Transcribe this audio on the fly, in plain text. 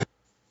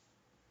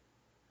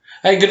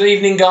Hey, good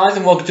evening, guys,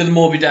 and welcome to the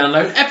Morby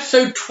Download,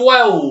 episode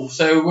 12.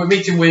 So we're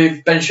meeting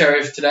with Ben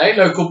Sheriff today,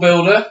 local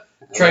builder,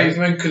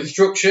 tradesman,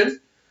 construction.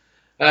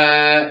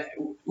 We're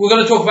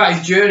going to talk about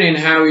his journey and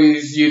how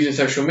he's using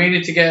social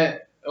media to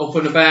get up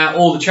and about,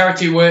 all the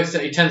charity works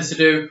that he tends to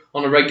do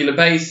on a regular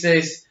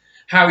basis,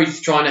 how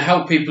he's trying to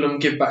help people and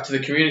give back to the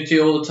community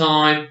all the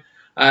time.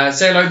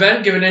 Say hello,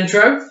 Ben. Give an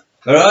intro.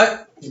 All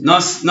right.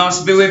 Nice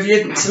to be with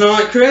you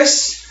tonight,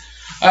 Chris.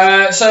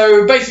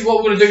 So basically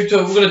what we're going to do,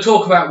 we're going to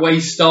talk about where he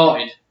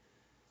started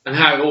and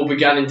how it all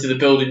began into the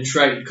building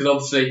trade, because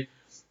obviously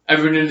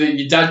everyone knew that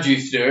your dad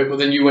used to do it, but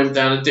then you went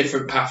down a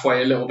different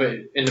pathway a little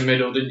bit in the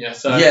middle, didn't you?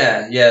 So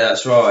yeah,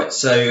 that's right.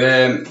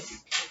 So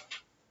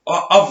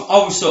I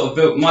was sort of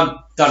built. My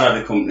dad had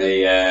a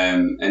company,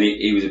 and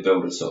he was a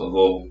builder sort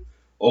of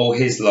all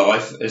his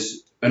life,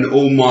 and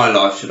all my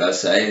life, should I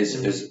say,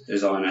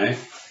 as I know.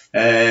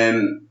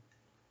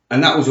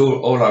 And that was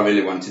all I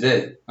really wanted to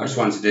do. I just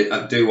wanted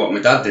to do what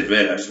my dad did,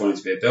 really. I just wanted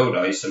to be a builder.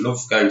 I used to love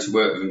going to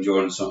work with him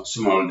during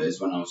summer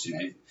holidays when I was,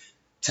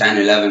 10,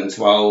 11,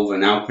 12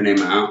 and helping him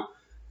out.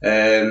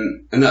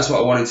 And that's what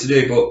I wanted to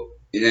do.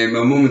 But,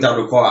 my mum and dad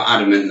were quite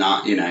adamant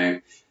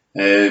that,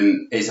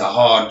 it's a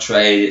hard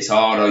trade, it's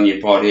hard on your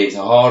body, it's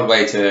a hard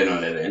way to earn a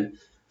living.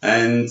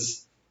 And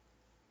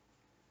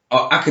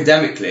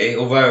academically,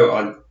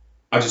 although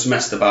I just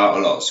messed about a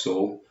lot at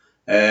school,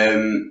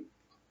 I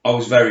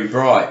was very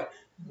bright.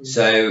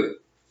 So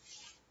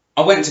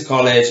I went to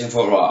college and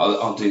thought, right,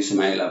 I'll do some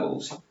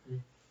A-levels.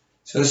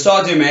 So I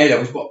started doing my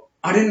A-levels, but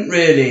I didn't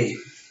really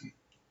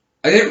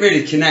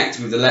connect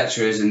with the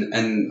lecturers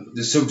and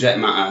the subject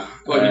matter.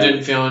 Well, you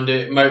didn't find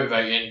it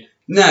motivating?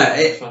 No,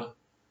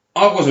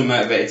 I wasn't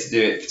motivated to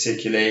do it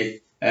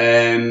particularly.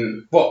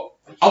 But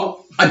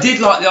I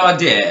did like the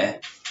idea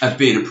of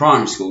being a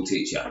primary school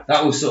teacher.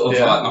 That was sort of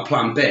like my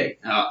plan B.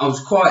 I was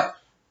quite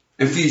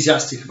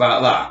enthusiastic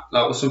about that.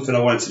 That was something I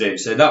wanted to do.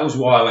 So that was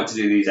why I went to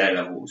do these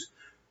A-levels.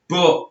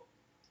 But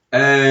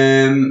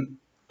I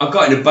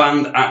got in a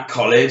band at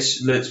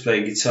college, learned to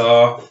play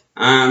guitar,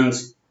 and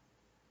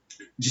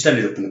just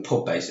ended up in the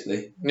pub,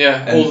 basically.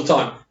 Yeah, and all the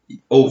time?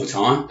 All the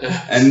time.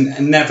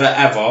 and never,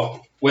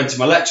 ever went to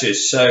my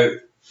lectures. So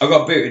I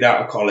got booted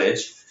out of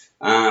college.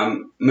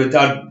 My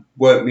dad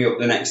woke me up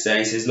the next day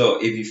and says,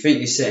 look, if you think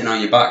you're sitting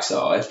on your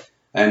backside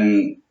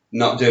and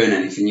not doing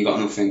anything, you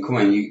got nothing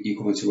coming, you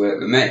coming to work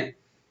with me.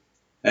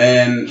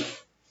 And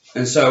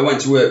so I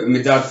went to work with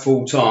my dad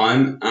full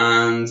time,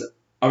 and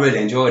I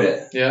really enjoyed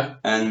it. Yeah.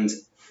 And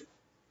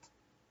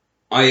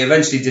I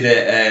eventually did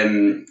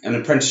an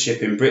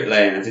apprenticeship in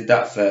bricklaying. I did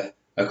that for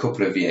a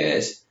couple of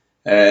years,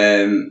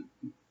 and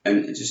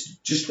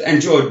just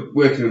enjoyed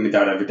working with my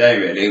dad every day.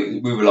 Really,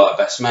 we were like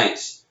best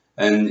mates,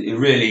 and a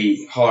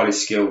really highly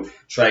skilled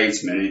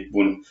tradesman. He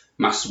won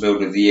Master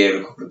Builder of the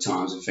Year a couple of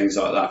times and things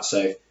like that.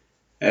 So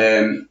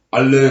I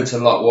learnt a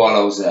lot while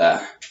I was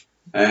there.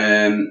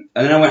 And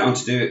then I went on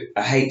to do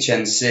a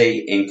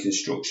HNC in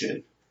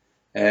construction.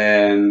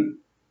 And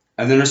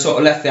then I sort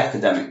of left the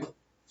academic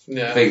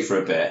thing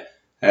for a bit,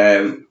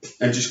 and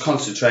just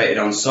concentrated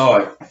on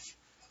site.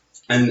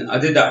 And I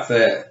did that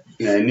for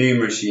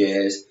numerous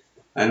years.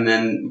 And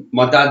then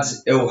my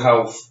dad's ill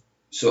health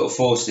sort of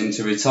forced him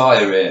to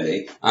retire,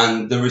 really.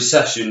 And the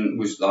recession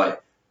was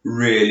like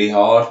really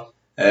hard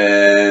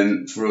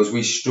for us.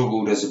 We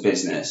struggled as a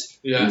business.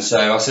 Yeah. And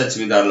so I said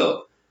to my dad,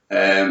 look,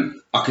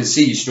 I can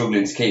see you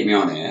struggling to keep me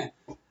on here.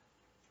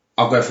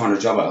 I'll go find a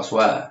job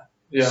elsewhere.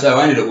 Yeah. So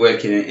I ended up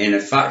working in a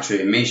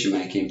factory in Misha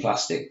making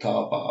plastic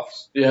car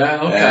parts.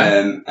 Yeah, okay.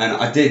 And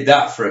I did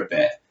that for a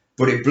bit,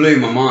 but it blew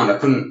my mind. I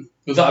couldn't.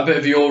 Was that a bit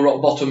of your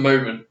rock bottom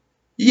moment?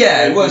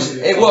 Yeah, it was.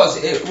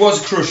 It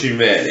was crushing,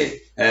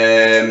 really.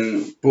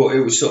 But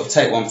it was sort of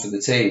take one for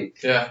the team.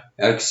 Yeah.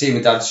 I could see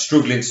my dad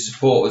struggling to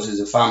support us as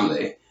a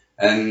family,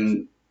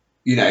 and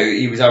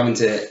he was having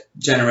to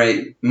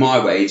generate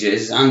my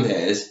wages and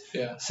his.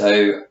 Yeah.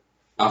 So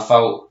I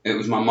felt it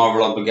was my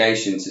moral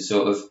obligation to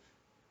sort of.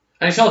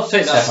 And it's hard to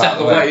take that step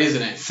away,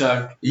 isn't it?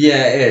 So.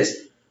 Yeah, it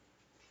is.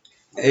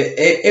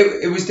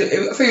 It was. I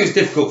think it was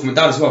difficult for my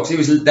dad as well, because he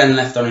was then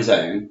left on his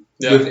own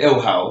with ill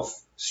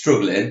health,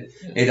 struggling.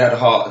 Yeah. He'd had a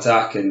heart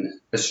attack and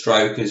a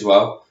stroke as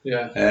well.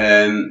 Yeah.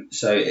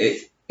 So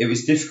it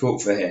was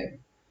difficult for him,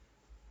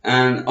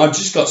 and I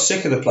just got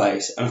sick of the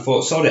place, and I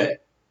thought, sod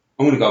it,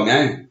 I'm going to go on my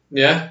own.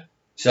 Yeah.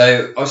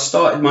 So I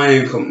started my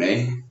own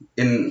company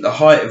in the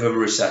height of a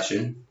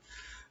recession.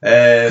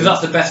 Because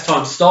that's the best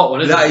time to start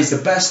one, isn't it? That is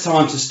the best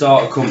time to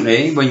start a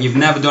company when you've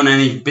never done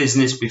any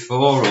business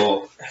before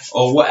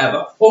or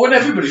whatever. Well, when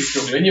everybody's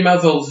struggling, you might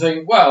as well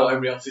think, well,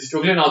 everybody else is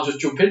struggling, I'll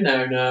just jump in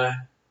there and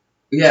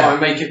try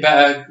and make it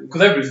better.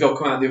 Because everybody's got to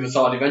come out the other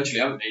side eventually,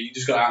 haven't they? You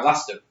just got to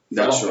outlast them.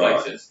 That's right.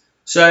 Places.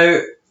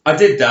 So I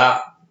did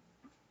that.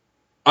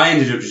 I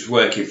ended up just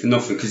working for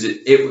nothing, because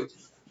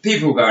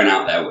people were going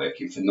out there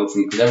working for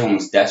nothing because everyone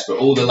was desperate.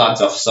 All the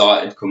lads off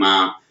site had come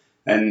out,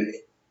 and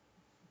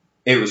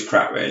it was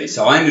crap, really.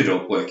 So I ended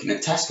up working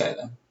at Tesco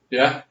then.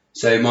 Yeah.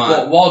 So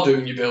while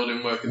doing your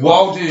building work.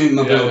 While doing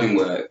my building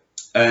work,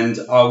 and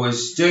I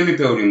was doing my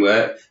building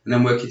work and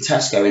then working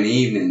Tesco in the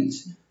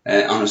evenings.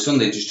 on a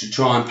Sunday just to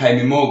try and pay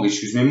my mortgage,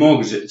 because my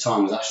mortgage at the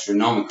time was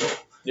astronomical.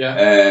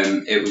 Yeah.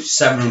 It was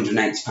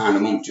 £780 a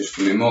month just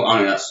for my mortgage.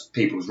 I know that's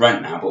people's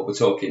rent now, but we're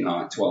talking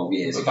like 12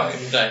 years ago. Back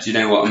in the day. Do you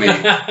know what I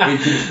mean?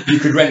 you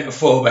could rent a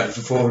 4-bed for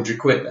 400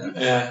 quid then.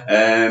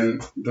 Yeah.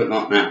 But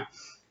not now.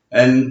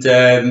 And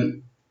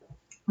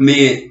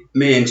me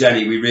and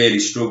Jenny, we really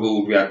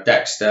struggled. We had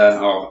Dexter,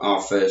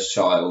 our first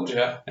child,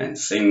 Yeah. and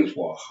things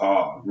were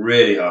hard,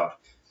 really hard.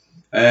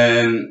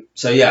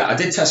 So yeah, I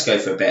did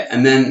Tesco for a bit,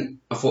 and then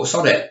I thought,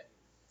 sod it.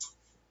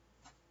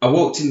 I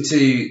walked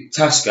into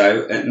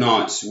Tesco at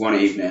nights one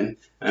evening,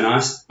 and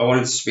I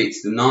wanted to speak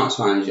to the nights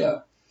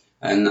manager,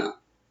 and I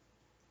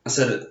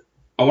said,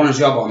 I want a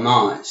job on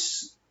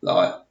nights,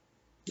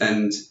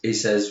 and he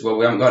says, well,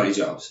 we haven't got any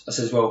jobs. I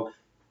says, well,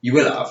 you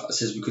will have. I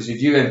says, because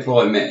if you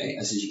employ me,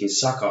 I says, you can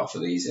sack off for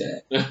these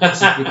here. I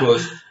says,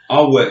 because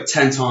I'll work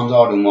 10 times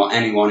harder than what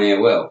anyone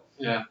here will.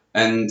 Yeah.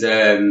 And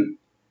the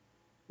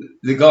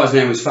guy's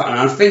name was Fat, and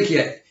I think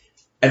he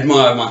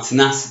admired my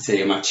tenacity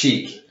and my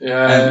cheek.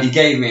 Yeah. And he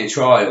gave me a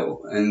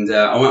trial, and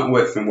I went and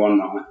worked for him one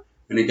night,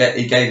 and he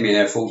gave me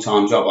a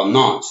full-time job on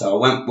nights. So I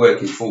went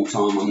working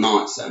full-time on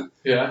nights then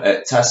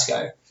at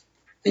Tesco.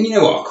 And you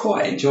know what? I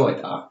quite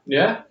enjoyed that.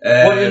 Yeah?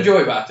 What do you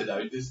enjoy about it,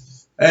 though?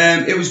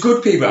 It was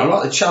good people. I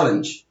like the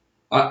challenge.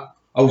 I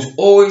was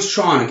always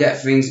trying to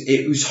get things.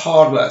 It was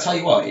hard work. I tell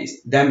you what,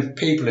 them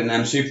people in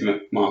them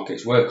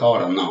supermarkets work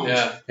hard on nights.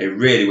 Yeah. They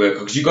really work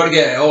hard, because you've got to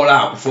get it all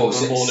out before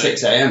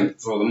 6 a.m.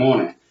 before the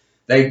morning.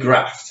 They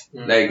graft.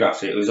 They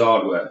grafted. It was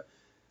hard work.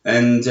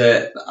 And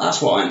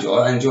that's what I enjoyed.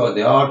 I enjoyed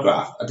the hard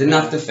graft. I didn't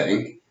have to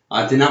think.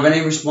 I didn't have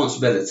any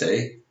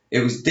responsibility. It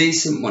was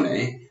decent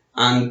money.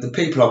 And the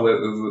people I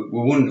worked with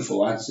were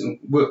wonderful. I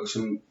worked with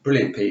some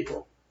brilliant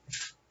people.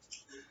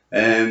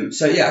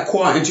 So yeah, I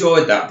quite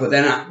enjoyed that. But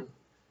then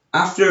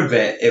after a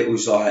bit, it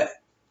was like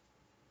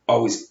I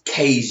was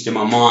caged in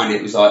my mind.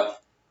 It was like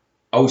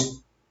I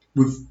was,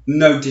 with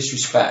no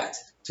disrespect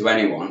to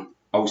anyone,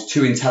 I was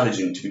too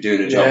intelligent to be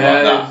doing a job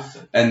like that.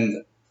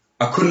 And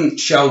I couldn't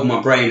shelve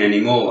my brain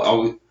anymore. I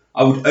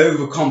would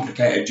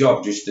overcomplicate a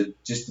job just to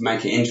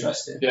make it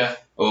interesting. Yeah.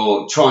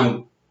 Or try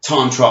and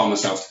time trial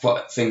myself to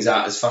put things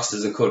out as fast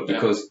as I could,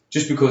 because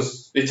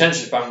the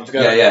attention span was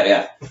going.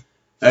 Yeah.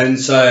 And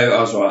so I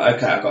was like,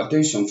 okay, I've got to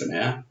do something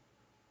here.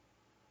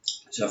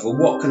 So I thought,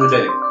 what can I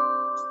do?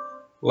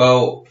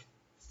 Well,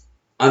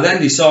 I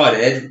then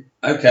decided,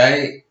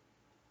 okay,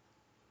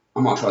 I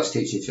might try this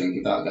teaching thing,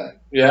 give that a go.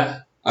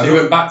 Yeah. So you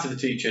went back to the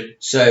teaching.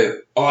 So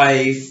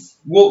I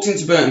walked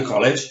into Burton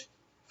College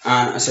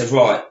and I said,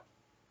 right,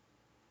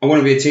 I want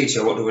to be a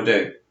teacher, what do I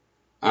do?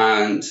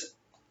 And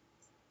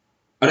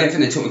I don't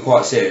think they took me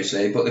quite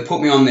seriously, but they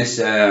put me on this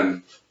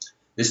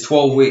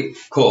 12-week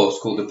course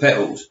called the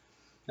Pittles.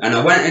 And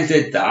I went and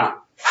did that,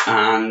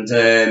 and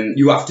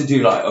you have to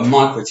do like a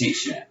micro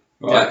teaching it,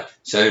 right? Yeah.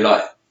 So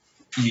like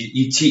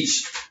you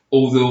teach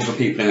all the other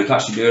people in the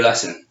class, you do a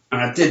lesson.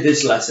 And I did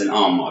this lesson,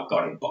 oh my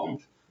God, it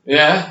bombed.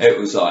 Yeah. It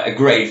was like a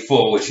grade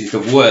 4, which is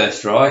the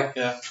worst, right?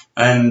 Yeah.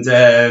 And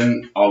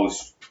I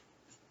was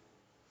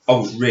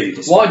really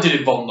disappointed. Why did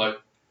it bomb though?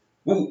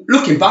 Well,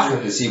 looking back, I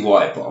can see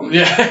why it bombed.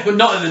 Yeah, but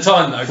not at the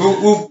time though.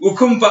 We'll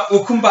come back.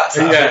 We'll come back to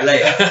that a bit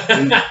later.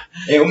 And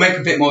it'll make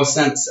a bit more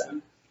sense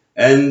then.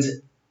 And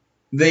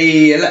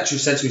the lecturer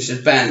said to me, she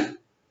said, Ben,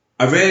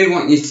 I really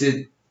want you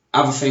to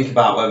have a think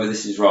about whether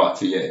this is right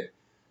for you.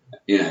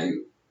 You know,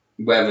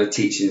 whether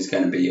teaching is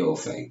going to be your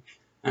thing.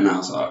 And I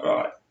was like,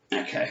 right,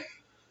 okay.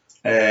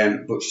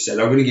 But she said,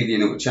 I'm going to give you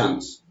another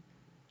chance,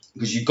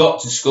 because you've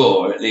got to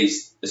score at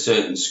least a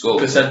certain score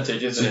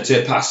percentage, isn't it,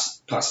 to pass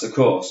the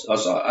course. I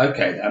was like,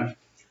 okay then.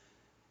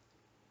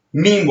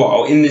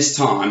 Meanwhile, in this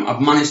time,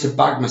 I've managed to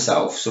bag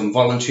myself some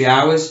voluntary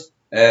hours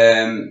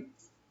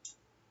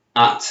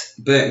at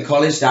Burton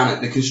College down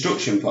at the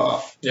construction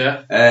part.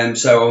 Yeah.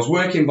 So I was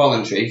working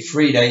voluntary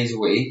 3 days a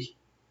week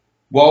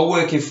while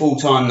working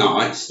full-time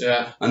nights.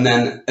 Yeah. And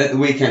then at the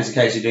weekends,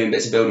 occasionally doing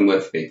bits of building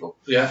work for people.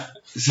 Yeah.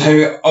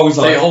 So I was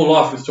like... Your whole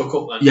life was took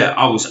up then? Yeah,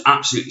 I was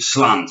absolutely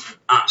slammed.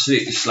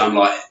 Absolutely slammed.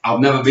 Like, I've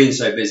never been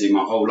so busy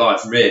my whole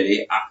life,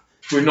 really.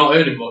 With not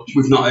earning much?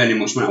 With not earning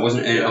much money. I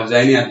wasn't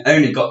earning... I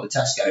only got the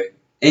Tesco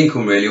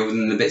income, really, other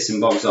than the bits and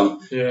bobs on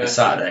a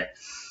Saturday.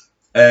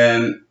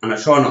 And I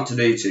try not to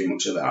do too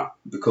much of that,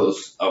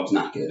 because I was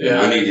knackered.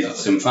 Yeah, and I needed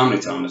some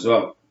family time as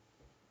well.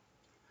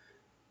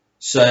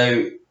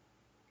 So...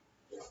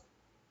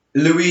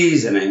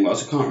 Louise, her name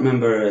was, I can't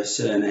remember her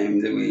surname,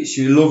 Louise.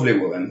 She was a lovely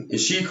woman, and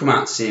she come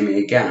out to see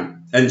me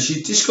again, and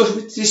she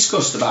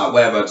discussed about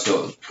where I'd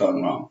sort of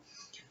gone wrong.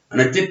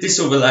 And I did this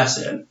other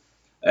lesson,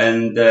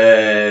 and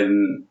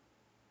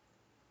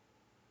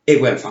it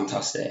went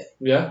fantastic.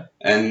 Yeah.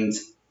 And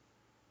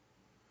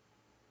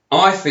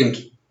I think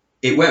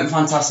it went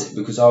fantastic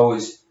because I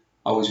was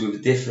with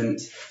a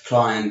different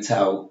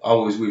clientele. I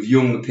was with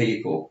younger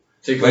people.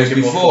 Whereas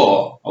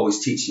before, I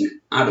was teaching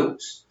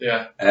adults.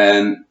 Yeah.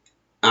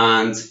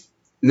 And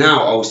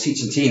now I was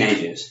teaching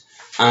teenagers,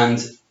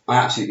 and I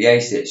absolutely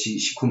aced it.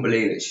 She couldn't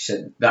believe it. She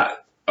said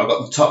that I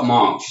got the top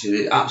mark. She said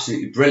it's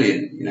absolutely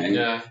brilliant, you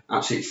know,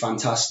 absolutely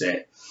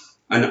fantastic.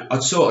 And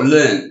I'd sort of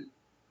learned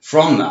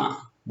from that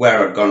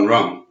where I'd gone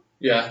wrong.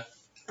 Yeah.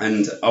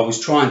 And I was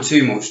trying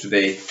too much to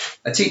be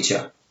a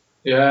teacher.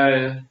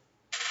 Yeah.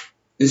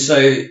 And so,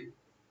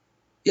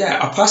 yeah,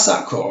 I passed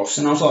that course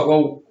and I was like,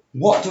 well,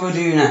 what do I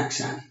do next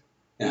then?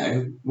 You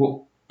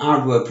know, how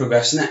do I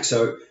progress next?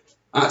 So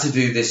I had to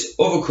do this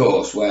other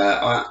course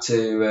where I had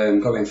to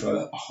go in for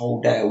a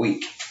whole day a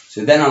week.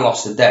 So then I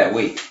lost a day a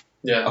week.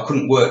 Yeah. I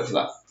couldn't work for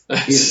that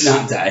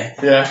day.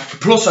 Yeah.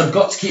 Plus, I'd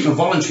got to keep my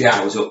voluntary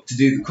hours up to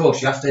do the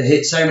course. You have to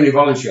hit so many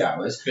voluntary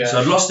hours. Yeah. So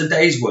I'd lost a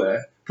day's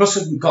work. Plus,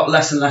 I'd got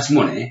less and less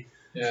money.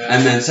 Yeah.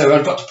 And then, so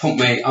I've got to pump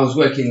me. I was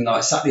working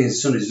like Saturdays and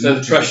Sundays. So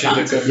the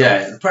pressure's going up.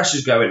 Yeah, the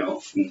pressure's going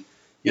up. And,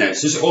 you know,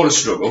 it's just all a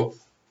struggle.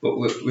 But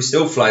we're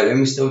still floating.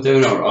 We're still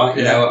doing all right.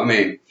 You know what I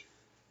mean?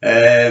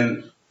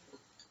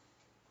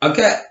 I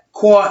get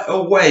quite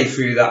a way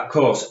through that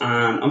course,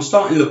 and I'm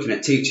starting looking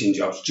at teaching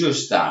jobs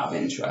just out of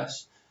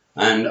interest.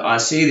 And I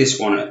see this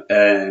one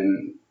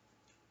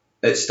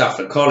at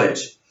Stafford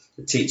College,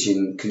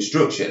 teaching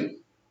construction.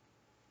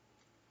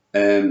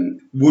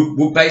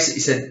 Would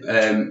basically said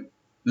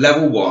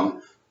level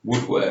 1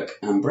 woodwork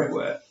and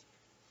brickwork.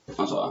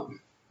 I was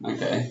like,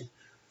 okay,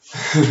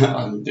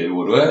 I can do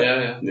woodwork,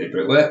 Yeah. do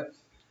brickwork.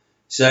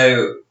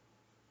 So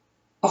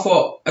I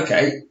thought,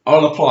 okay,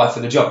 I'll apply for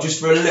the job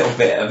just for a little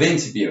bit of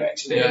interview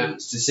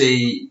experience to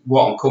see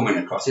what I'm coming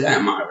across. It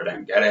don't matter if I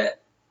don't get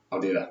it, I'll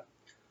do that.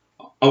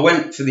 I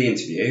went for the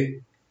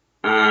interview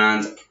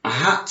and I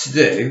had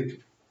to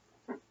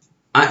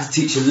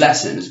teach a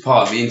lesson as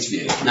part of the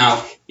interview.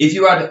 Now, if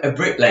you had a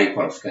bricklaying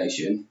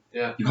qualification,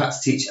 you had to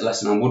teach a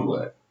lesson on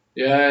woodwork.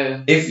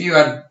 Yeah. If you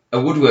had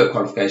a woodwork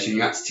qualification,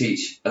 you had to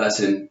teach a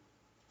lesson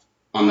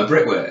on the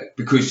brickwork,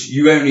 because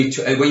you only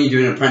when you're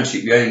doing an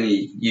apprenticeship, you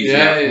only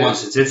use one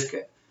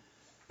certificate.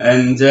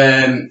 And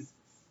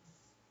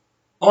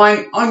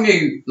I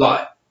knew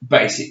like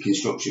basic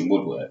construction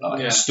woodwork,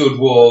 like stud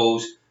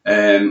walls.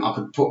 I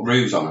could put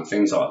roofs on and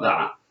things like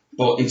that.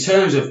 But in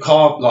terms of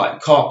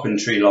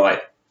carpentry,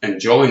 and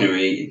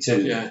joinery, in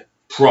terms of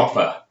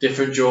proper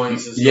different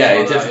joints and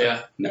stuff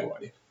that, no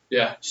idea.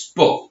 Yeah.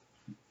 But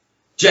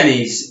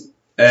Jenny's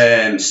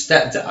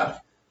stepdad,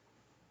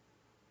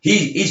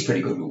 he's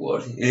pretty good with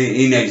wood.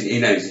 He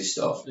knows his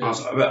stuff. Yeah. I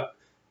was like,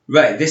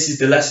 right, this is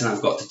the lesson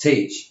I've got to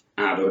teach.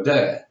 How do I do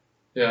it?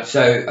 Yeah.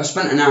 So I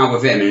spent an hour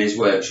with him in his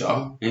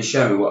workshop and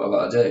showed me what I've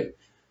got to do.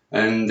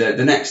 And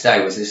the next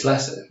day was this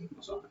lesson. I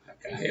was like,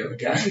 okay, here we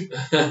go.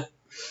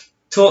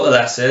 Taught the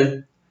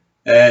lesson,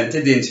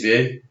 did the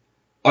interview.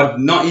 I'd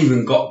not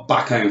even got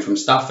back home from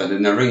Stafford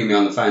and they're ringing me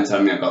on the phone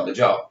telling me I got the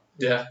job.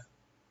 Yeah.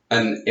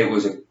 And it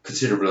was a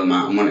considerable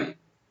amount of money.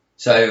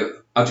 So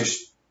I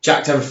just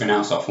jacked everything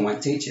else off and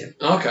went teaching.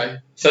 Okay.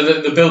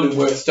 So the building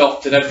work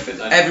stopped and everything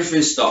then?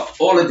 Everything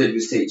stopped. All I did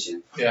was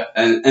teaching. Yeah.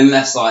 And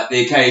unless like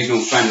the occasional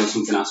friend or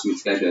something asked me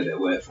to go do a bit of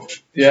work for them.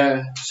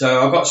 Yeah.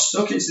 So I got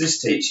stuck into this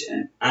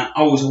teaching and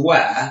I was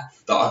aware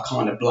that I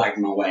kind of blagged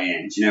my way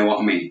in. Do you know what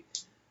I mean?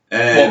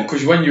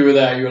 Because when you were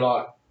there, you were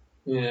like,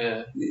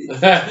 yeah.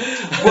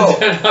 Well,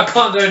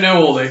 I don't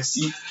know all this.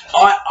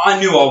 I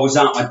knew I was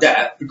out my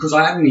depth because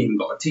I hadn't even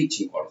got a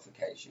teaching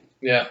qualification.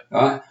 Yeah.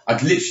 Right?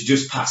 I'd literally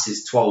just passed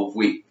this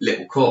 12-week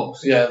little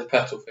course. Yeah, the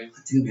petal thing. I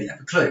didn't really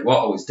have a clue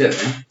what I was doing.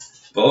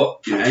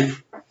 But, you know,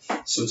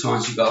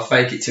 sometimes you've got to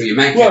fake it till you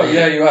make it. Well,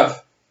 yeah, you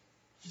have.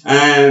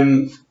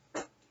 And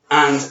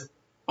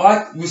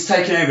I was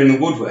taking over in the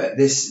woodwork,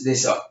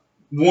 this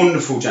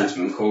wonderful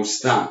gentleman called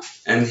Stan.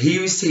 And he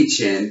was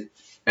teaching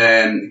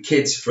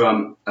kids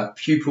from a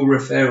pupil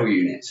referral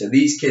unit. So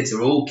these kids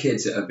are all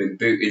kids that have been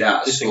booted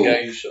out of school.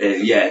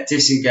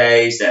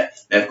 Disengaged.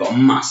 They've got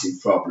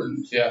massive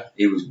problems. Yeah.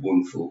 He was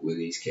wonderful with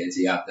these kids.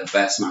 He had the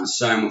best man,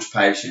 so much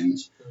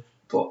patience,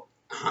 but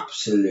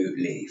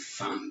absolutely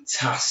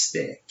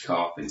fantastic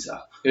carpenter.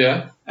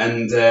 Yeah.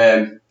 And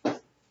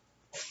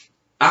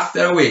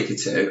after a week or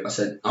two, I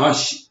said, I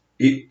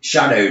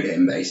shadowed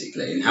him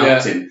basically and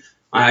helped him.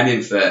 I had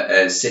him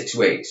for 6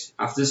 weeks.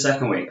 After the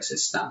second week, I said,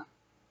 Stan,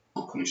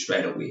 I'm coming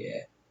straight over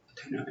here.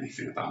 I don't know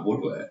anything about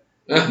woodwork.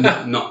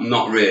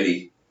 not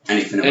really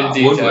anything about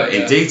woodwork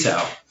in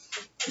detail.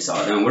 He's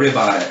like, don't worry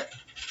about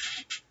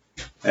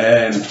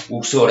it.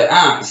 We'll sort it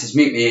out. He says,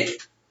 meet me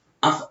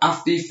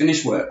after you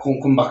finish work.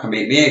 Come back and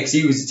meet me here, because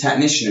he was a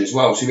technician as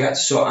well. So we had to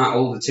sort out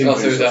all the timber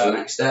and stuff the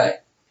next day.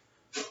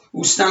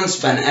 Well, Stan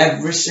spent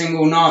every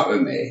single night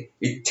with me.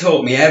 He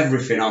taught me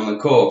everything on the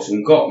course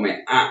and got me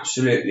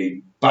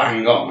absolutely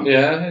bang on.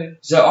 Yeah.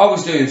 So I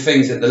was doing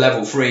things that the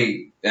level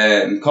 3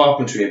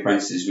 carpentry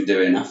apprentices were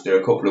doing after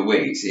a couple of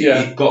weeks. He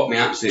got me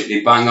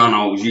absolutely bang on.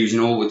 I was using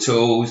all the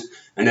tools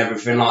and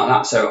everything like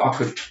that, so I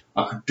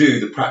could do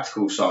the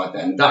practical side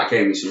then. That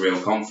gave me some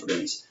real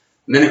confidence.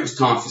 And then it was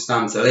time for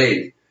Stan to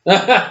leave.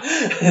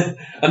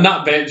 And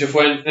that bit just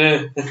went...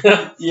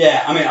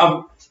 Yeah, I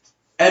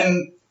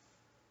mean,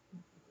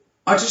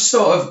 I just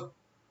sort of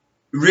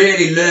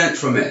really learnt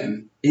from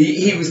him.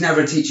 He was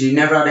never a teacher. He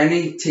never had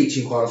any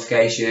teaching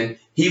qualification.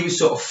 He was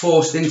sort of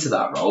forced into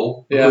that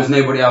role because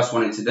nobody else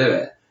wanted to do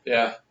it.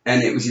 Yeah.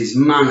 And it was his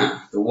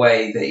manner, the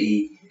way that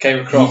he came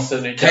across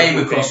and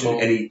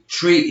he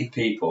treated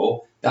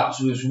people. That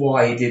was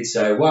why he did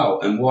so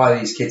well, and why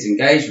these kids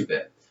engaged with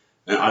it.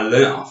 And I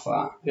learnt off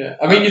that. Yeah,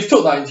 I mean, you've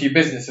took that into your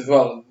business as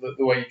well,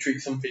 the way you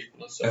treat some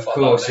people and stuff of like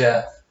course,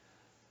 that.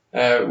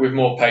 With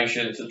more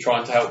patience and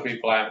trying to help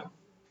people out.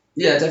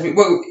 Yeah, definitely.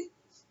 Well,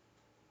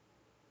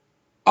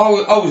 I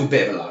was a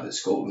bit of a lad at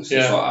school and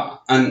stuff like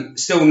that. And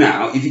still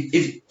now,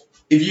 if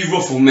you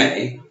ruffle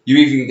me, you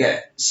either can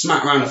get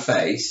smacked around the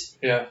face,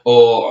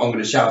 or I'm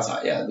going to shout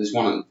at you. There's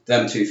one of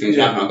them two things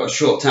happening. I've got a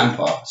short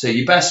temper. So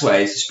your best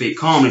way is to speak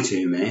calmly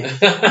to me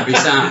and be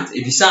sound.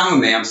 If you sound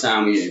with me, I'm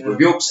sound with you. But if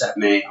you upset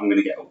me, I'm going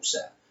to get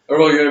upset. Are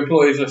all your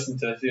employees listening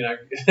to this, you know?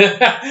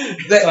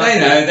 they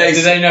know.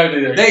 Do they know,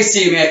 do they? They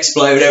see me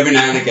explode every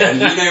now and again.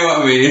 You know what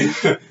I mean?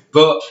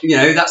 But, you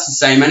know, that's the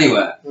same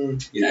anywhere.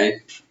 You know,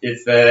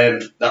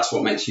 if that's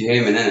what makes you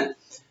human, isn't it?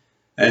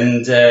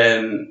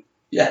 And,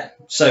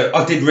 so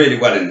I did really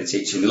well in the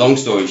teaching. Long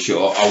story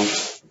short,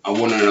 I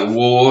won an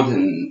award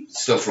and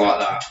stuff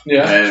like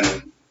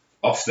that.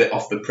 Off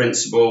the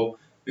principal,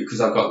 because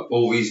I got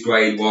all these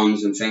grade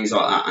ones and things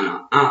like that, and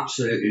I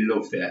absolutely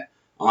loved it.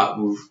 I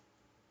was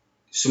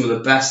some of the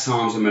best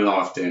times of my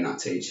life doing that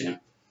teaching.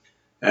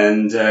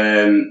 And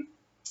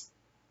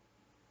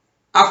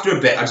after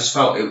a bit, I just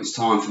felt it was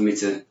time for me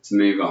to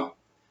move on.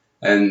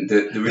 And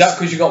is that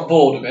because you got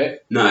bored of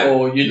it? No.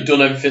 Or you'd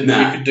done everything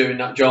that you could do in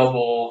that job?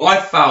 Or I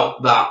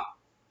felt that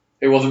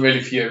it wasn't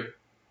really for you?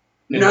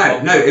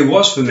 No, it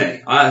was for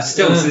me. I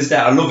still, to this day,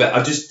 I love it.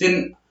 I just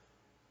didn't...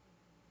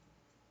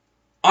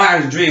 I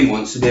had a dream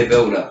once to be a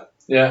builder.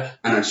 Yeah.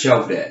 And I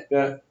shelved it.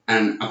 Yeah.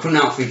 And I couldn't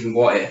help thinking,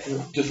 what if?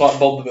 Just like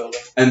Bob the Builder.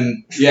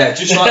 And yeah,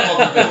 just like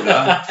Bob the Builder,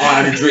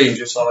 I had a dream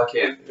just like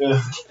him.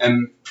 Yeah.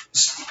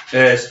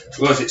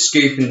 What was it,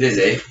 Scoop and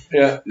Dizzy?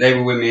 Yeah. They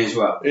were with me as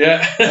well.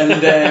 Yeah.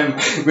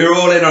 And we were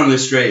all in on the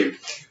stream.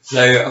 So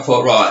I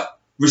thought, right,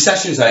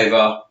 recession's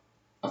over.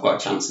 I've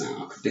got a chance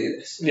now. I could do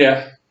this.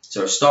 Yeah.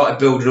 So I started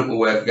building up my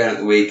work again at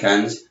the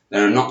weekends.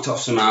 Then I knocked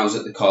off some hours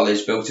at the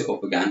college, built it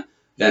up again.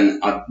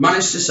 Then I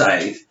managed to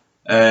save.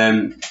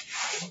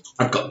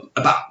 I've got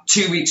about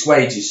 2 weeks'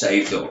 wages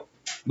saved up,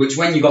 which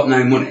when you got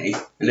no money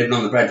and living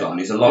on the breadline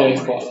is a lot of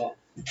money. Quite a lot.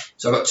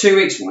 So I got 2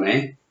 weeks'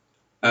 money.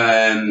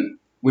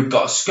 We've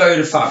got a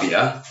Skoda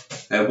Fabia,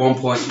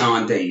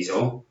 1.9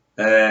 diesel.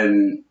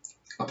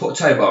 I put a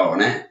tow bar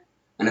on it,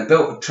 and I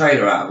built a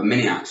trailer out of a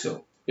mini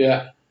axle.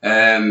 Yeah.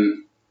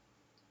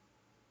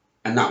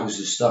 And that was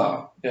the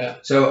start. Yeah.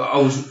 So I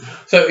was.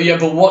 So yeah,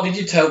 but what did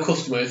you tell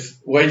customers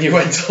when you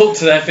went up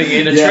to their thing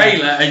in a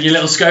trailer and your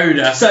little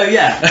Skoda? So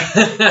yeah,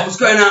 I was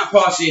going out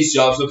pricing these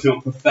jobs, looking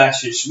up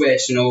Profession,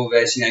 Swish, and all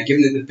this. You know,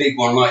 giving it the big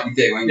one like you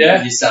do when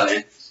you're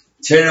selling.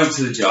 Turning up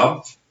to the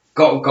job,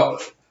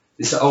 got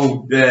this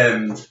old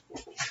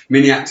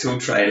mini axle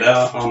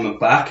trailer on the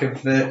back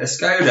of a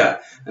Skoda,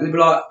 and they'd be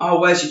like,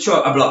 "Oh, where's your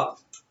truck?" I'd be like,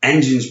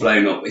 "Engine's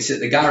blown up. It's at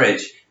the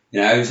garage." You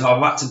know, so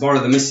I've had to borrow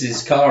the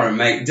missus' car and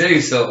make do,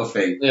 sort of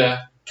thing.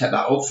 Yeah. Kept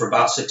that up for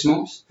about 6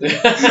 months. People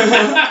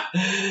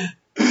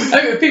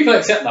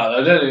accept that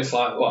though, don't they? It's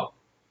like, what?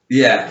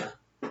 Yeah.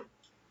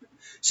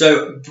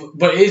 So,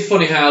 but it is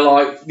funny how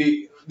like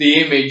the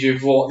image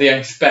of what they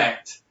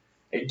expect,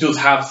 it does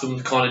have some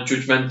kind of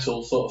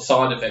judgmental sort of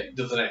side of it,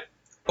 doesn't it?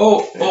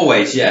 Oh,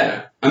 always,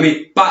 yeah. I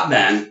mean, back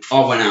then,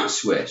 I went out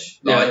Swish.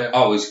 Like,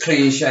 I was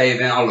clean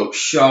shaven, I looked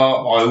sharp,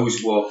 I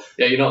always wore...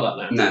 Yeah, you're not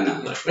that now.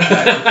 No.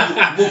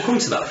 We'll come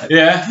to that later.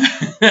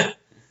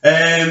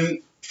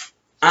 Yeah.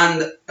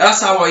 And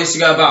that's how I used to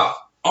go about.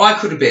 I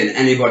could have been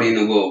anybody in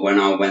the world when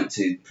I went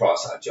to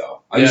price that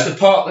job. I used to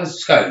park the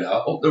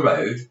Skoda up the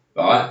road,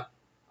 right?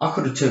 I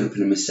could have turned up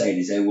in a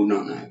Mercedes, they would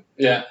not know.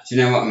 Yeah. Do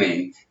you know what I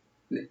mean?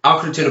 I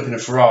could have turned up in a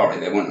Ferrari,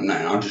 they wouldn't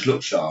have known. I just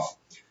looked sharp.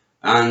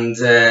 And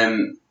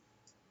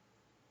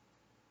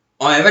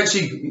I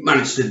eventually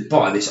managed to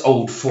buy this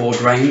old Ford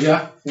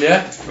Ranger.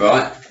 Yeah.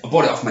 Right? I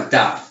bought it off my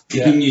dad.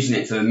 He'd been using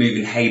it for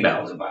moving hay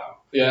bales about.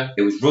 Yeah.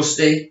 It was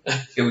rusty,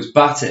 it was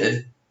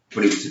battered,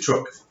 but it was a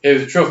truck. It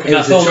was a truck, and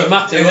that's all that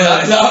mattered.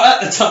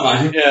 At the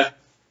time,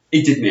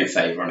 he did me a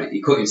favour on it.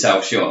 He cut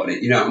himself short on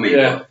it, you know what I mean?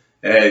 Yeah.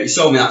 But, he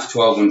sold me that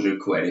for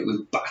 1,200 quid. It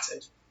was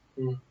battered.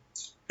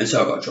 And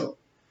so I got a truck.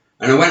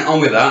 And I went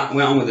on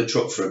with the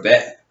truck for a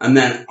bit, and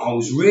then I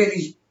was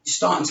really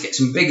starting to get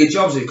some bigger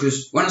jobs in,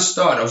 because when I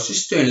started, I was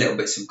just doing little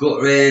bits of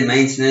guttering,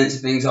 maintenance,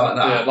 and things like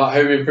that. Yeah, like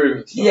home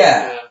improvement stuff.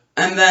 Yeah.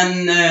 And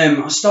then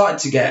I started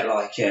to get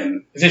like...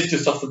 Is this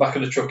just off the back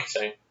of the truck, you're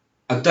saying?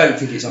 I don't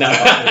think it's off the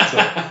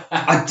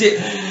back of the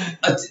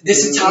truck.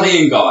 This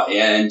Italian guy,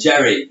 and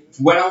Jerry,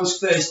 when I was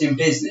first in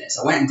business,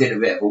 I went and did a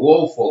bit of a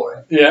wall for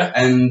him. Yeah.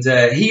 And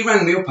he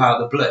rang me up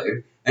out of the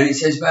blue, and he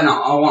says, "Ben,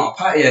 I want a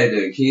patio,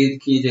 dude. Can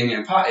you do me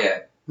a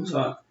patio?" I was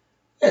like,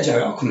 "Yeah,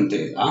 Jerry, I couldn't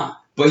do that."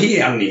 But he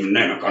hadn't even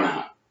known I'd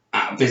gone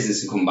out of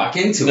business and come back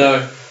into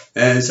it.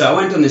 And so I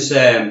went on this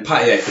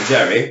patio for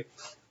Jerry,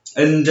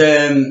 and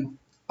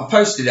I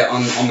posted it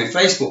on my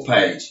Facebook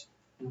page.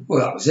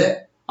 Well, that was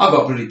it. I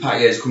got bloody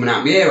patios coming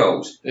out my ear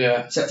holes.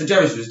 Yeah. Except for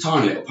Jerry's was a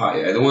tiny little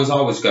patio. The ones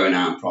I was going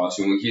out and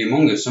pricing were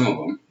humongous, some of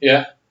them.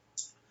 Yeah.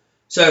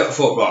 So I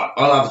thought, right,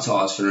 I'll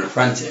advertise for an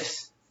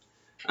apprentice.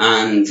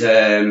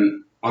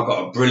 and I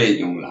got a brilliant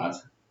young lad.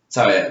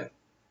 Tell you,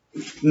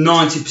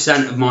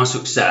 90% of my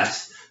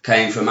success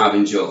came from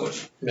having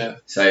George. Yeah.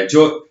 So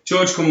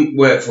George come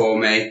work for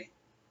me,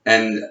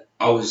 and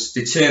I was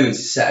determined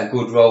to set a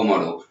good role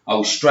model. I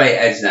was straight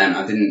edge then.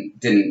 I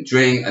didn't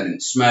drink, I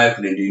didn't smoke,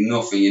 I didn't do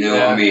nothing. You know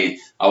what I mean?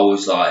 I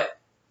was like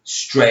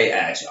straight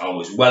edge. I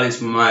was well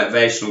into my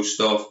motivational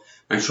stuff,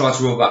 and tried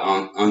to rub that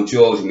on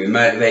George, and we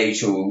motivated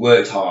each other. We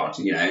worked hard,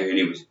 you know, and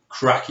he was a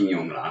cracking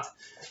young lad.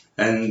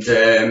 And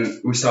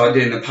we started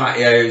doing the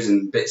patios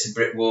and bits of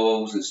brick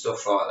walls and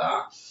stuff like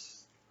that.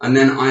 And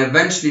then I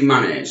eventually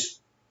managed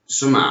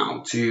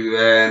somehow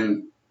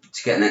to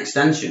get an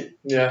extension.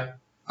 Yeah.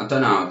 I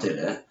don't know how I did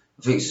it.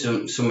 I think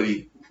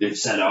somebody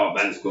said, "Oh,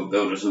 Ben's a good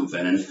builder or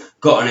something," and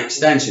got an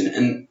extension.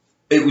 And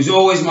it was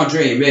always my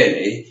dream,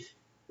 really.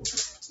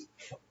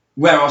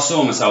 Where I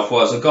saw myself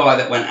was a guy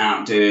that went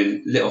out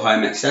doing little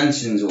home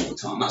extensions all the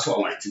time. That's what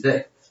I wanted to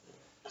do.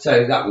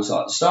 So that was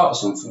like the start of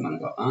something when I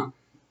got that.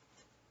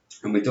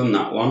 And we done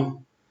that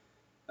one.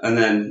 And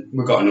then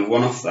we got another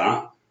one off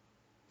that.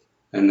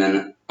 And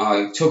then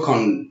I took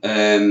on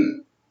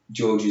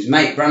George's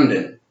mate,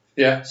 Brandon.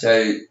 Yeah.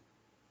 So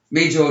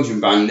me, George and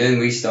Brandon,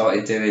 we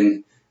started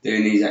doing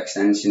these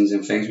extensions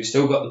and things. We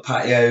still got the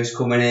patios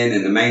coming in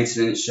and the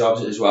maintenance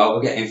jobs as well.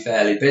 We're getting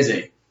fairly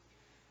busy.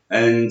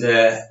 And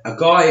a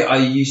guy I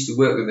used to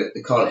work with at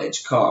the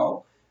college,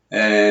 Carl,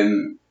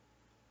 he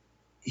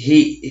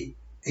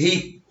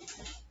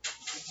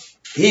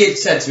had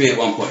said to me at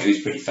one point he was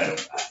pretty fed up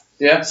with that.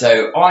 Yeah.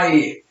 So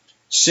I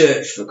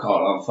searched for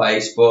Carl on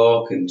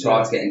Facebook and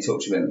tried to get in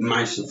touch with him and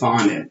managed to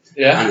find him.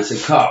 Yeah. And I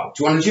said, "Carl,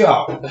 do you want a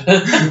job?"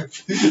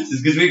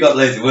 Because we got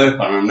loads of work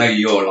on, and I know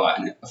you're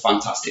like a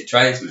fantastic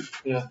tradesman.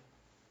 Yeah.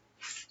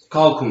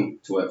 Carl come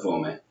to work for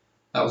me.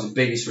 That was the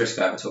biggest risk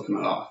I ever took in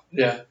my life.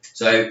 Yeah.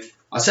 So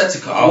I said to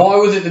Carl... Why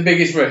was it the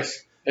biggest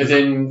risk? As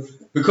in...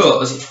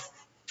 Because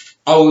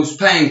I was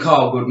paying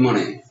Carl good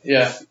money.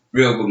 Yeah.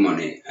 Real good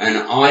money. And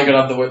I got to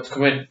have the work to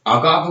come in.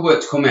 I've got to have the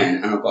work to come in,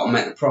 and I've got to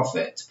make the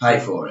profit to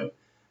pay for it.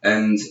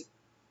 And,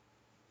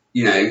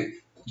 you know,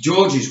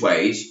 George's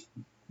wage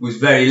was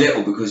very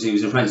little because he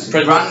was an apprentice.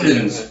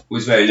 Brandon's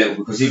was very little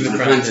because he was an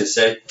apprentice.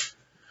 So,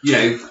 you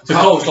know... So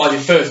Carl's like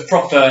your first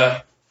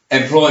proper...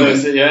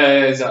 employment.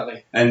 Yeah,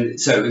 exactly. And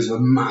so it was a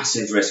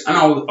massive risk. And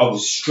I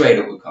was straight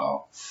up with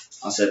Carl.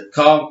 I said,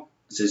 "Carl,"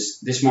 I says,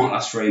 "this might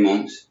last 3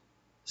 months."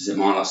 I says, "It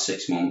might last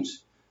 6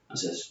 months." I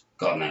says,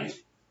 "God knows."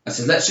 I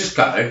said, "Let's just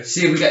go,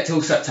 see if we get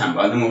till September,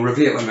 and then we'll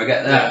review it when we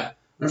get there." Yeah.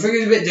 And I think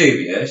it was a bit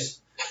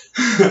dubious.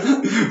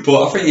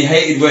 But I think he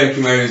hated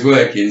working where he was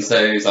working,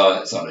 so he was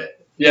like, "It's on it."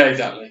 Yeah,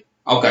 exactly.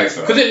 I'll go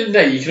for it. Because at the end of the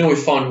day, you can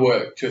always find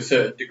work to a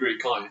certain degree,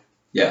 can't you?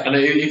 Yeah. And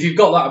if you've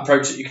got that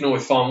approach that you can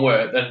always find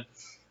work, then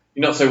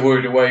you're not so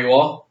worried of where you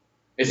are.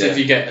 It's if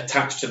you get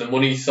attached to the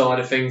money side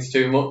of things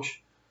too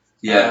much.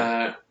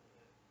 Yeah.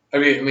 I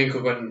mean,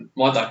 'cause when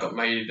my dad got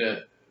made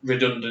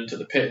redundant at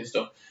the pit and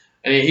stuff,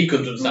 and he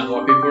couldn't understand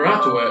why people were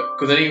out of work,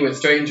 because then he went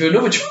straight into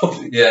another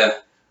job. Yeah.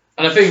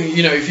 And I think,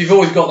 you know, if you've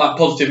always got that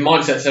positive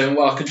mindset saying,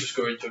 well, I could just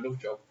go into another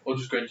job, or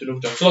just go into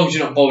another job, so long as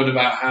you're not bothered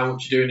about how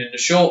much you're doing in the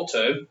short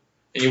term,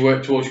 and you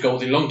work towards your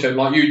goals in long term,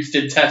 like you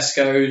did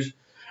Tesco's,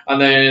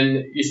 and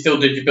then you still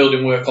did your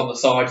building work on the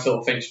side sort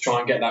of thing to try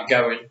and get that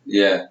going.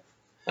 Yeah.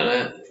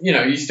 And, you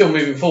know, you're still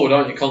moving forward,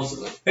 aren't you,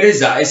 constantly? It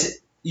is that.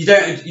 You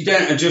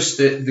don't adjust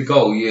the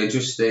goal. You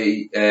adjust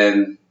the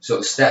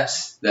sort of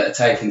steps that are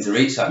taken to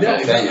reach that goal,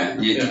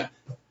 don't you?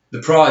 The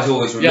prize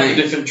always remains. You have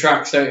the different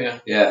tracks, don't you?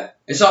 Yeah,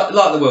 it's like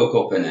the World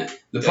Cup, isn't it?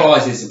 The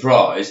prize is the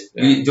prize.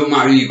 Yeah. It don't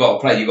matter who you got to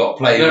play. You got to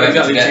play No,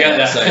 exactly, to get there.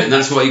 there. So, and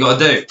that's what you got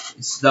to do.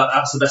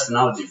 That's the best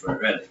analogy for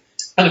it, really.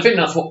 And I think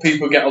that's what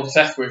people get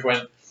obsessed with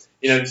when,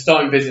 you know,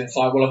 starting business.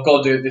 Like, well, I've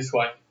got to do it this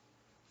way.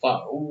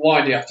 Like,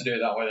 why do you have to do it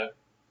that way then?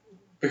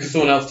 Because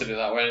someone else did it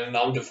that way, and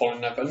I'm just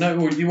following that. But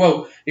no, you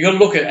got to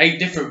look at 8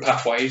 different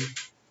pathways,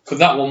 because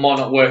that one might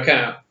not work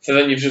out. So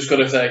then you've just got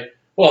to say,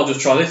 well, I'll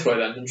just try this way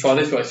then, and try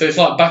this way. So it's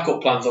like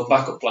backup plans on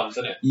backup plans,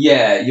 isn't it?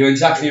 Yeah, you're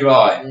exactly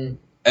right.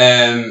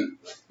 I mean,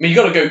 you've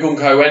got to go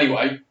gung-ho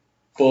anyway,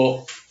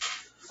 but...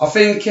 I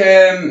think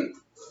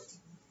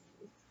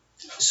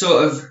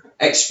sort of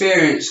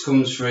experience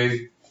comes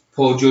through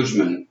poor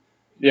judgment.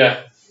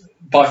 Yeah,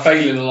 by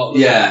failing a lot.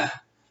 Yeah,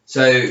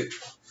 so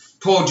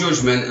poor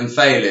judgment and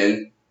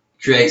failing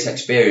creates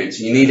experience.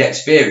 You need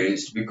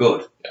experience to be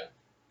good. Yeah.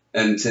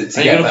 And to you've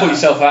got to put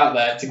yourself out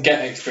there to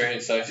get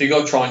experience, though. So you've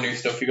got to try new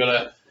stuff. You've got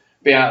to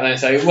be out there and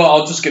say, well,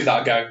 I'll just give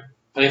that a go.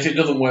 And if it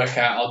doesn't work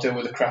out, I'll deal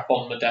with the crap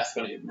on the desk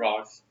when it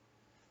arrives.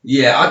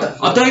 Yeah,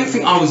 I don't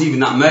think I was even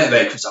that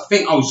motivated, because I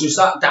think I was just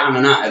that down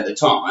and out at the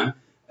time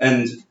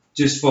and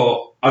just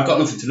thought, I've got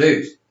nothing to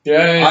lose.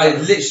 Yeah. I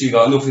literally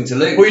got nothing to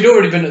lose. Well, you'd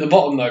already been at the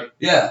bottom, though.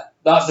 Yeah.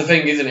 That's the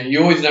thing, isn't it?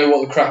 You always know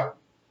what the crap,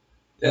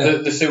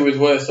 the sewers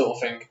were, sort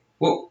of thing.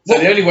 Well, so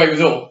the only way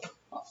was up.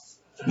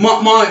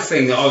 My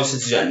thing that I always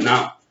said to Jen,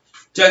 now,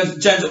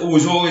 Jen's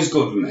always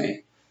good with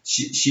me.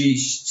 She'd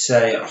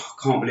say, oh,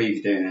 I can't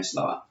believe you're doing this,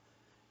 like,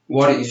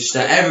 why don't you just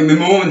stay? My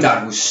mum and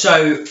dad was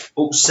so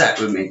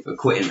upset with me for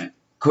quitting it.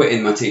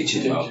 quitting my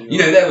teaching role. You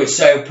know, they were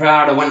so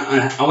proud. I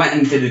went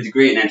and did a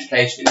degree in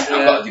education. And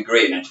I got a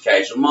degree in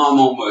education. My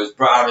mum was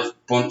proud as a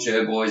bunch of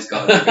her boys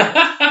got a degree.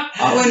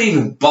 I wasn't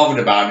even bothered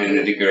about doing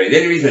a degree. The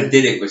only reason I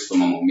did it was for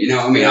my mum. You know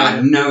what I mean? I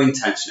had no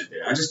intention of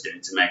doing it. I just did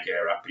it to make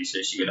her happy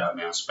so she could have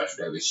me on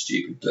special day with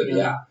stupid bloody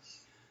hat.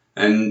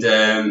 And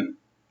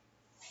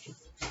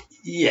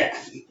yeah.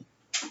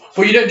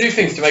 Well, you don't do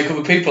things to make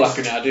other people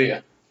happy now, do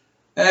you?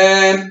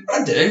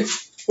 I do.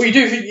 Well, you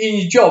do in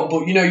your job,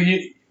 but you know,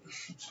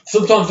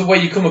 sometimes the way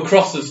you come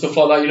across and stuff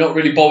like that, you're not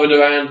really bothered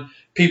around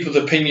people's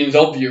opinions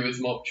of you as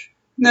much.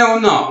 No,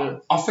 I'm not. Yeah.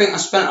 I think I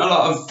spent a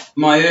lot of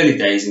my early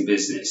days in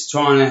business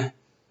trying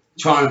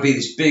to be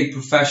this big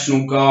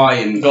professional guy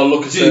and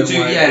look a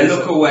certain way.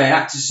 Look away,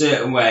 act a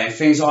certain way, and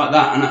things like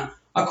that. And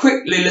I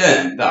quickly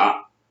learned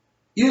that,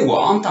 you know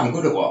what, I'm damn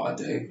good at what I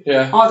do.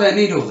 Yeah. I don't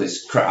need all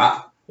this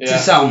crap to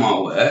sell my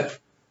work.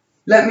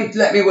 Let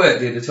me work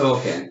do the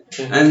talking.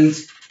 Yeah. And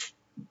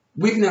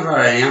we've never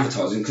had any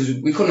advertising because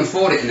we couldn't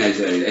afford it in those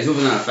early days,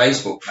 other than a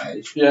Facebook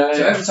page. Yeah.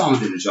 So every time I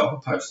did a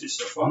job, I posted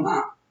stuff on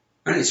that,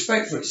 and it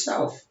spoke for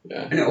itself.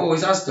 Yeah. And it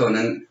always has done.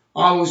 And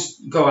I always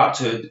go out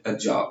to a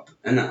job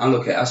and I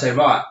look at it. I say,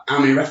 right, how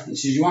many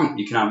references you want?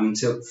 You can have them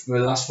for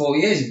the last 4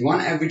 years. If you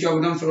want every job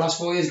I've done for the last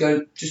 4 years,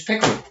 go just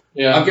pick them.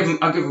 Yeah. I'll give them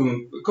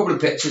a couple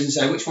of pictures and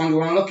say which one do you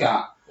want to look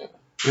at.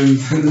 And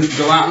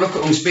go out and look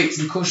at them, speak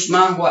to the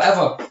customer,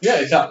 whatever. Yeah,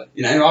 exactly.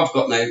 You know, I've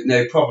got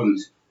no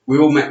problems. We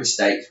all make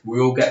mistakes. We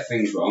all get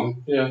things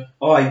wrong. Yeah.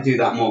 I do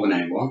that more than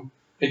anyone.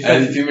 It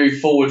depends if you move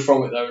forward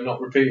from it though and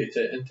not repeat it,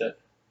 isn't it?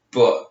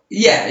 But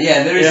yeah,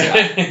 there is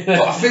that.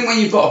 But I think when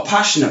you've got a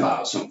passion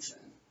about something,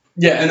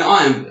 and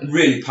I am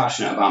really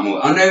passionate about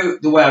more. I know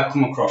the way I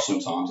come across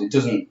sometimes, it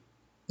doesn't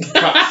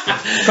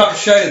perhaps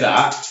show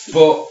that,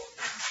 but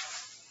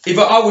if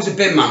I was a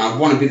bin man, I'd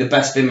want to be the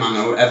best bin man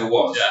I ever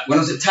was. Yeah. When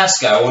I was at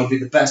Tesco, I want to be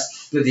the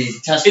best bloody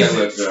Tesco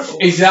worker ever was.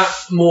 Is that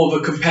more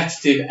of a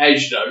competitive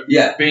edge, though?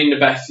 Yeah. Being the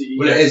best,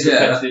 well, it is,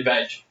 competitive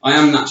edge. I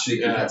am naturally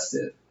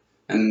competitive.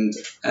 And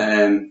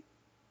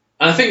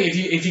I think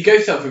if you go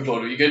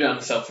self-employed or you go down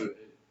the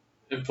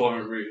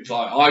self-employment route,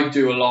 like I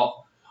do a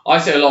lot, I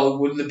say a lot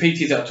with the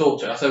PTs that I talk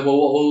to, I say, well,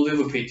 what are all the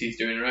other PTs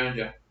doing around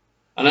you?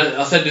 And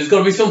I said, there's got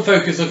to be some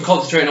focus on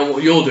concentrating on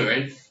what you're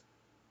doing,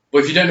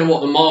 but if you don't know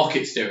what the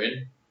market's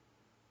doing,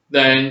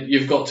 then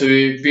you've got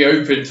to be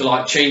open to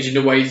like changing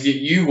the ways that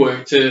you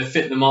work to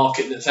fit the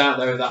market that's out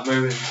there at that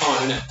moment in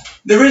time, isn't it?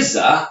 There is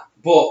that,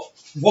 but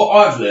what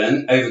I've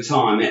learned over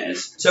time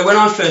is, so when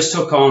I first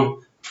took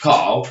on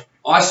Carl,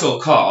 I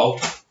saw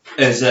Carl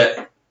as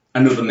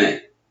another me.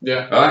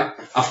 Yeah. Right?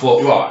 I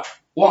thought, right,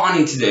 what I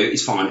need to do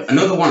is find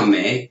another one of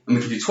me, and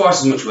we can do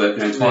twice as much work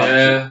and then twice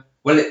as much.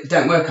 Well, it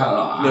don't work out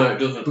like that. No, it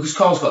doesn't. Because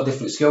Carl's got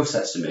different skill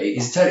sets to me.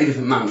 He's a totally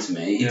different man to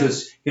me.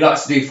 He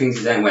likes to do things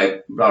his own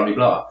way, blah, blah,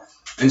 blah.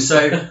 And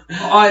so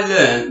I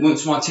learned,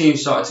 once my team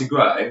started to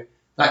grow,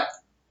 that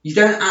you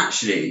don't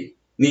actually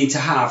need to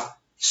have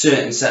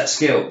certain set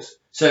skills.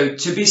 So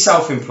to be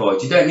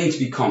self-employed, you don't need to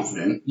be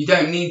confident. You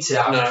don't need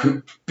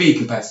to be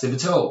competitive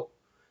at all.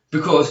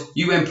 Because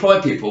you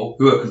employ people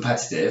who are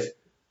competitive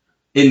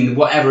in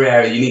whatever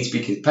area you need to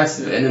be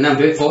competitive in, and they'll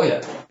do it for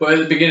you. But at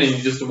the beginning, you're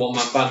just a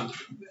one-man band.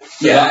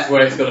 So that's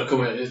where it's got to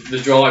come.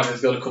 The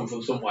driver's got to come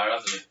from somewhere,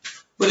 hasn't it?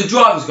 Well, the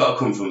driver's got to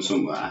come from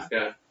somewhere.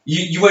 Yeah.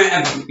 You won't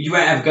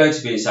ever go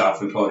to being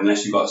self-employed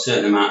unless you've got a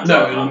certain amount of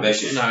drive and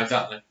ambition. No,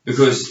 exactly.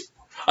 Because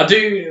I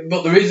do,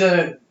 but there is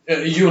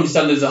you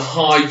understand there's a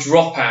high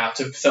dropout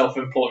of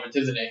self-employment,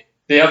 isn't it?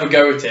 They have a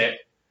go at it,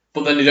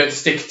 but then they don't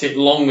stick at it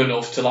long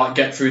enough to like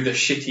get through the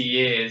shitty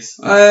years.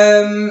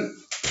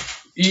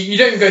 You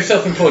don't go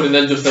self-employed and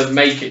then just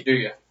make it, do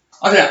you?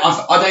 I don't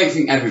know. I don't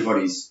think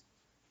everybody's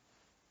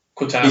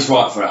is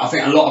right for it. I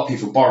think a lot of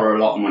people borrow a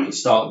lot of money to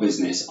start a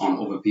business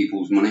on other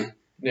people's money.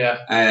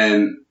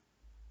 Yeah.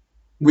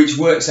 Which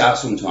works out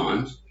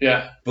sometimes.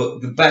 Yeah.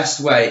 But the best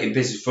way in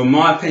business, from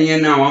my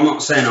opinion now, I'm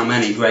not saying I'm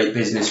any great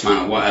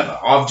businessman or whatever.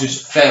 I've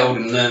just failed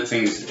and learned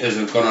things as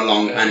I've gone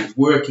along, and it's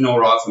working all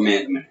right for me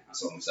at the minute.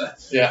 That's all I'm saying.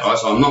 Yeah. Right,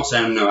 so I'm not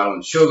saying I'm no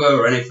Alan Sugar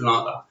or anything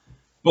like that.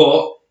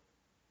 But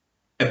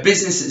a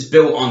business that's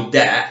built on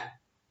debt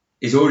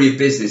is already a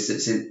business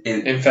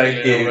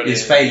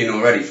that's failing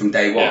already from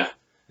day one. Yeah.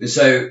 And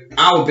so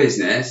our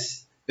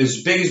business,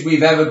 as big as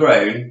we've ever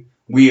grown,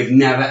 we have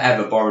never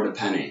ever borrowed a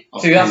penny.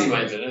 See, that's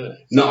amazing, isn't it?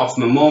 Not off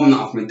my mum, not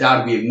off my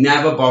dad. We have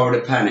never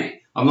borrowed a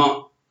penny. I've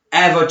not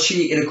ever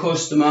cheated a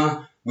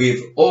customer.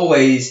 We've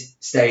always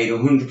stayed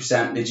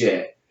 100%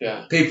 legit.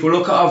 Yeah. People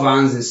look at our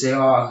vans and say,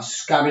 "Oh,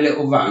 scabby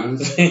little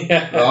vans,"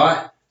 yeah.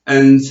 Right?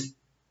 And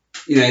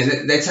you know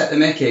they take the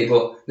mickey,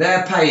 but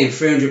they're paying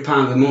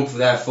 £300 a month for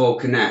their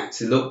Ford Connect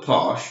to look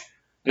posh,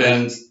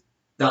 and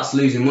that's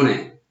losing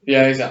money.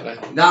 Yeah, exactly.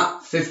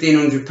 That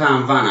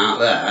 £1,500 van out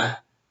there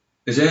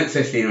has earned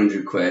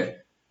 1,500 quid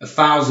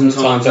 1,000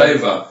 times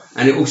over,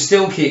 and it will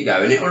still keep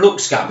going. It will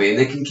look scabby, and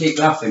they can keep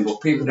laughing, but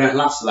people don't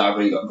laugh so loud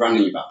when you've got a grand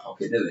in your back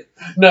pocket, do they?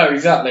 No,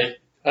 exactly.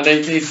 And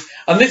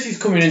this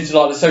is coming into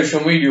like the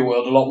social media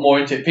world a lot more,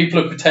 isn't it?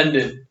 People are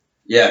pretending.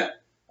 Yeah.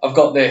 I've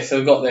got this,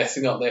 I've got this,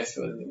 I've got this.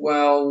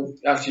 Well,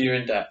 actually, you're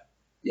in debt.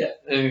 Yeah.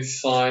 And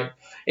it's like,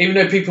 even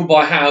though people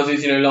buy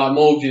houses, like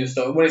mortgage and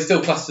stuff, well, it's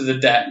still classed as a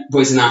debt. But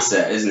it's an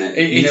asset, isn't it?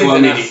 It you is know what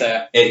an I mean?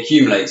 asset. It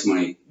accumulates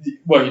money.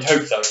 Well, you'd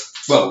hope so.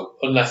 Well,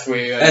 unless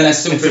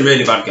something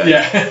really bad goes.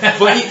 Yeah.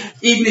 But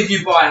even if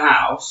you buy a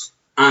house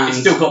and it's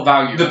still got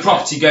value. the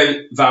property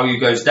value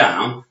goes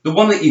down, the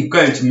one that you're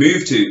going to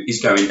move to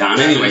is going down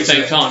anyway. At the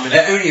same time,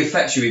 it only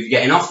affects you if you're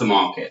getting off the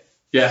market.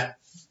 Yeah.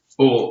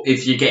 Or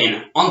if you're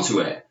getting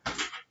onto it.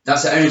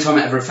 That's the only time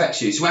it ever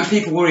affects you. So when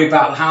people worry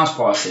about the house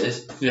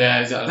prices, yeah,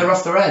 exactly, they're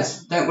off their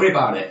heads. Don't worry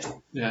about it.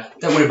 Yeah.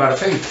 Don't worry about a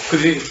thing.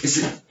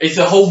 Because it's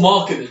the whole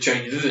market that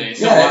changes, isn't it?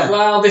 It's not like,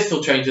 well, this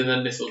will change and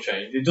then this will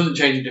change. It doesn't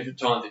change at different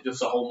times. It's just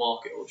the whole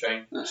market will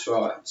change. That's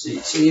right.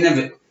 So you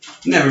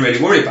never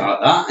really worry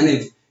about that.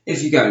 And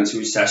if you go into a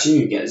recession,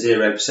 you get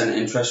 0%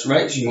 interest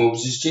rates. Your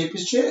mortgage is cheap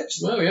as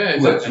chips. Well, yeah,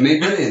 exactly. Worked for me,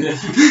 brilliant.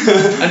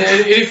 And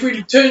if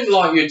we turn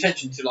your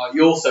attention to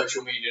your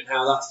social media and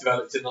how that's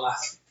developed in the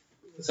last,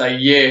 say,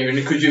 year, and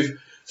because you've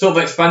sort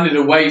of expanded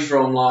away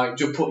from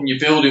just putting your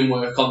building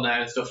work on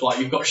there and stuff, like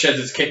you've got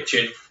Shez's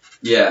Kitchen.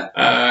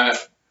 Yeah.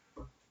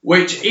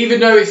 Which, even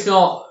though it's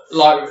not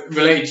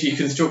related to your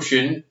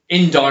construction,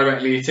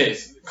 indirectly it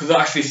is, because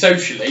actually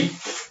socially,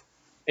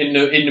 in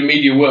the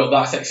media world,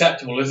 that's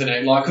acceptable, isn't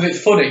it? Because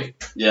it's funny.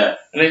 Yeah.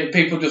 And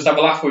people just have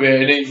a laugh with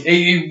it, and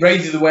it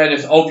raises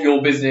awareness of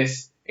your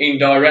business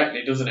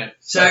indirectly, doesn't it?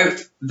 So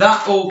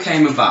that all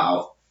came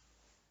about.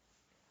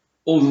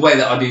 All the way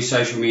that I do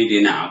social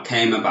media now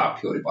came about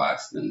purely by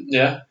accident.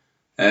 Yeah.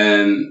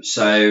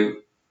 So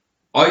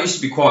I used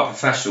to be quite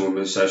professional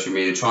with social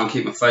media, try and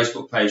keep my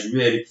Facebook page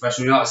really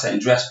professional. Like I say, and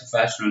dress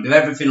professional, do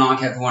everything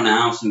like everyone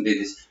else, and be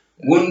this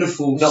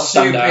wonderful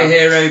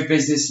superhero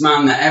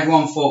businessman that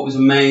everyone thought was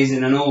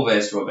amazing and all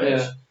this rubbish.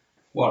 Yeah.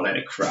 What a load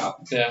of crap.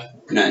 Yeah.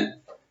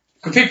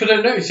 Because people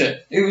don't notice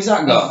it. Who was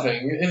that guy?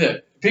 Thing, is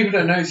it? People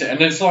don't notice it, and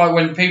it's like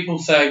when people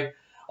say,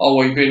 "Oh,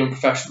 well, you're being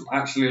unprofessional."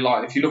 Actually,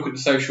 if you look at the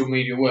social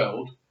media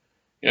world,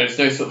 there's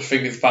no such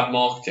thing as bad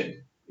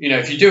marketing.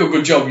 If you do a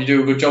good job, you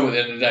do a good job at the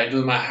end of the day. It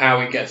doesn't matter how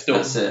it gets done.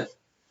 That's it.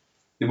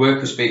 The work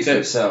will speak for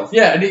itself.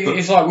 Yeah, and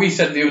it's like we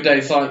said the other day.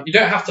 It's like you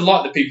don't have to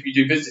like the people you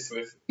do business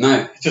with.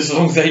 No. Just as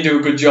long as they do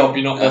a good job,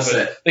 you're not bothered. That's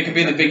it. They could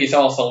be the biggest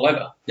arsehole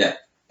ever. Yeah.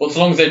 But as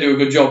long as they do a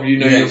good job,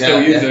 you'll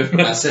still use them.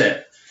 That's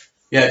it.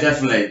 Yeah,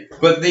 definitely.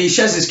 But the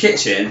Shez's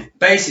Kitchen,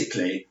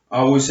 basically,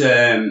 I was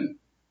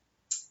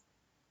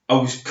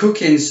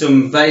cooking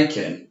some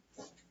bacon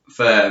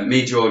for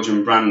me, George,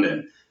 and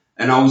Brandon,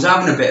 and I was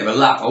having a bit of a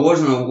laugh. I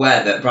wasn't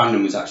aware that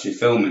Brandon was actually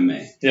filming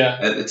me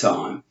at the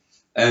time,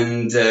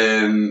 and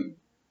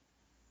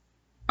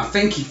I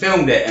think he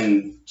filmed it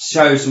and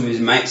showed some of his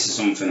mates or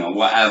something or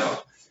whatever,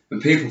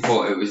 and people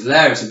thought it was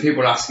hilarious, and people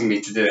were asking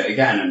me to do it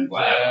again and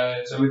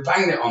whatever. So we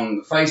banged it on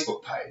the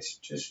Facebook page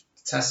just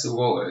to test the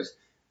waters.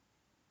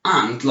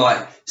 And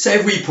say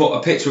if we put a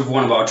picture of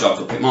one of our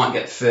jobs up, it might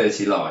get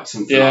 30 likes,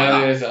 something like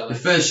that. Yeah, exactly. The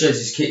first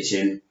Shez's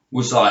Kitchen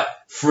was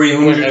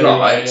 300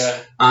 likes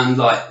and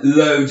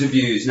loads of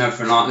views and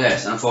everything like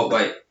this. And I thought,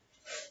 wait,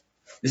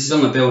 this is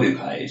on the building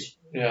page,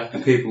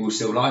 and people were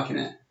still liking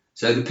it.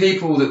 So the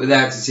people that were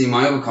there to see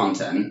my other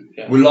content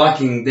were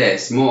liking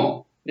this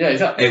more. Yeah,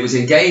 exactly. It was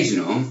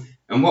engaging them,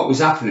 and what was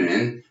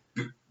happening,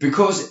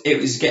 because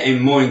it was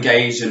getting more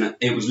engaged, and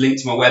it was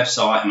linked to my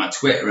website and my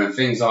Twitter and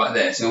things like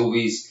this, and all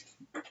these.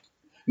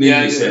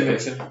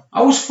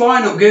 I was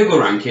flying up Google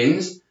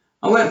rankings.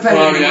 I weren't paying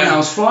any money. I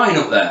was flying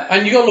up there.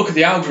 And you got to look at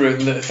the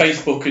algorithm that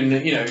Facebook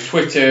and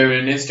Twitter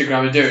and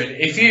Instagram are doing.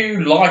 If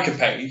you like a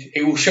page,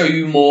 it will show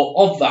you more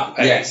of that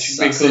page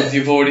because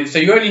you've already. So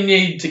you only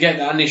need to get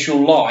that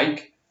initial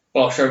like.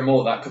 Well, I'll show more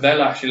of that because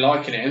they're actually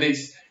liking it, and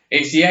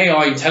it's the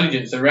AI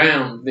intelligence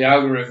around the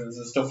algorithms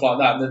and stuff like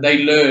that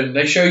they learn.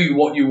 They show you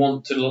what you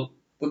want to look,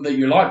 that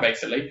you like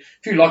basically.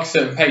 If you like a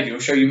certain page, it will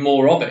show you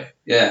more of it.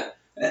 Yeah,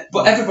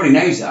 but everybody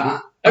knows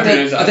that. I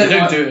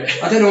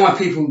don't know why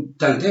people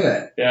don't do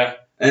it. Yeah.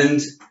 And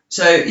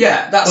so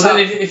that's. Well,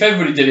 then if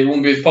everybody did it, it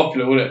wouldn't be as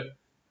popular, would it?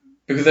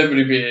 Because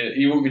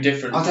you wouldn't be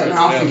different. I don't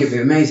know. I think it'd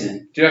be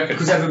amazing. Do you reckon?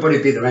 Because everybody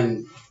would be their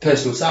own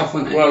personal self,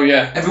 wouldn't they? Well,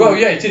 yeah.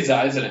 It is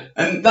that, isn't it?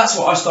 And that's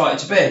what I started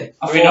to be.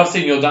 I've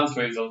seen your dance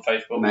moves on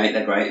Facebook. Mate,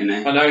 they're great, aren't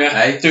they? I know, yeah.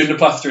 Hey? Doing the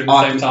plastering at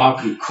the same time.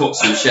 I can cut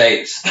some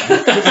shapes.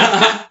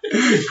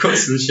 Cut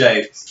some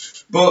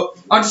shapes. But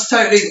I just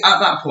totally, at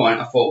that point,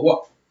 I thought,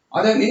 what?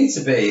 I don't need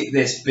to be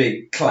this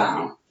big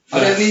clown. I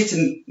don't need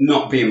to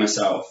not be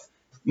myself.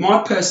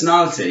 My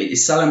personality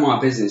is selling my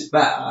business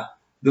better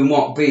than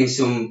what being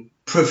some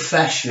a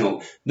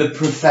professional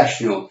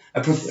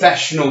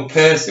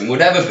person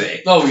would ever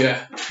be. Oh,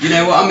 yeah. You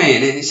know what I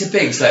mean? It's a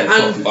big state of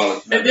fucking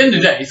bollocks. At the end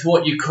of the day, it's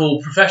what you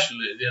call professional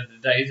at the end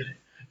of the day, isn't it?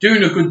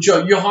 Doing a good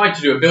job, you're hired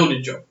to do a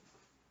building job.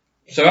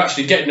 So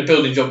actually getting a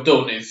building job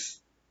done is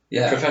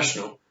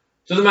professional.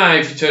 Doesn't matter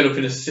if you turn up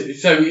in a suit.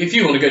 So if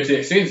you want to go to the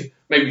extremes,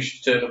 maybe you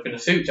should turn up in a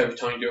suit every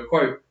time you do a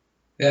quote.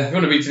 Yeah. If you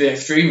want to be to the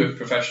extreme of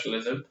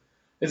professionalism,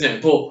 isn't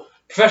it? But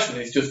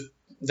professional is just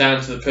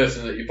down to the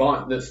person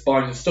that that's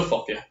buying the stuff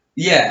off you.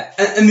 Yeah,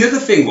 and the other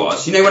thing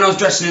was, you know, when I was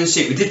dressing in a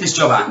suit, we did this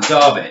job out in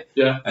Derby.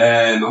 Yeah.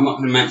 I'm not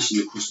going to mention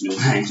the customers'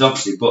 names,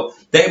 obviously, but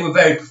they were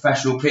very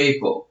professional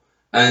people,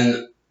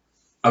 and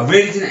I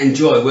really didn't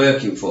enjoy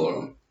working for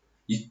them.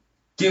 You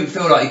didn't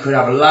feel like you could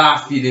have a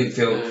laugh. You didn't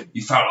feel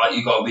you felt like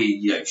you got to be,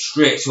 you know,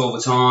 strict all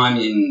the time.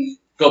 And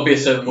Got to be a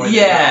certain way.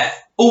 yeah.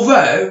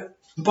 Although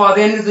by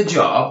the end of the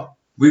job,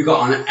 we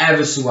got on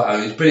ever so well.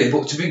 It was brilliant.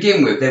 But to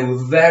begin with, they were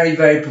very,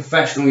 very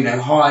professional. You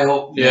know, high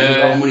up. You know, we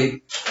got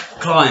money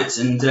clients,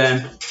 and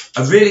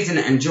I really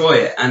didn't enjoy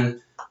it. And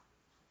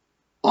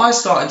I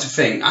started to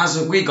think,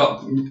 as we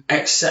got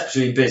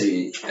exceptionally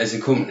busy as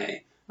a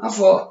company, I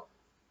thought,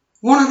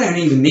 I don't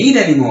even need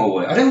any more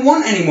work. I don't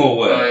want any more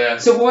work. Oh, yeah.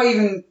 So why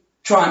even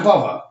try and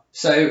bother?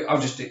 So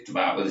I've just sticked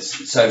about with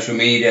this social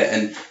media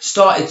and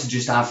started to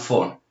just have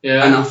fun.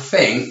 Yeah. And I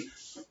think,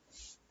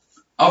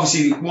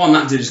 obviously, one,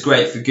 that did is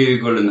great for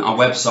Google and our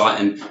website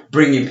and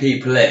bringing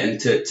people in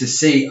to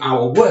see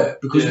our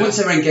work. Because once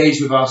they were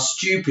engaged with our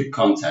stupid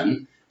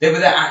content, they were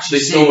there actually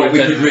seeing what we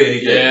could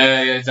really do.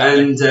 Yeah,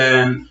 exactly.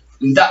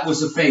 And that was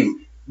the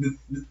thing.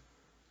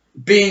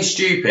 Being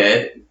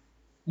stupid,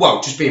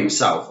 well, just being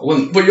myself.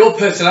 But your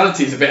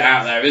personality is a bit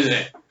out there, isn't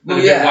it? Well,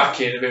 a bit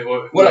wacky and a bit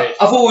weird. Well,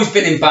 I've always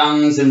been in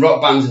bands and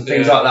rock bands and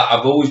things like that.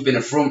 I've always been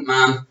a front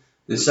man.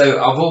 And so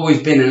I've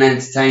always been an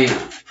entertainer.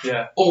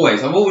 Yeah.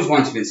 Always. I've always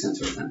wanted to be the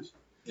centre of attention.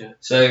 Yeah.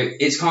 So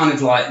it's kind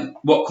of like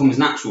what comes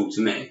natural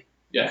to me.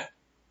 Yeah.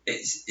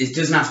 It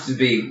doesn't have to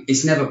be,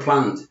 it's never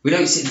planned. We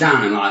don't sit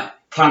down and like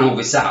plan all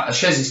this out. A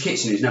Shez's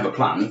Kitchen is never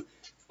planned.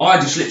 I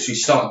just literally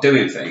start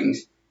doing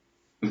things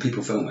and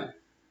people film it.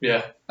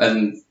 Yeah.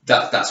 And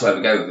that's where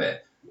we go with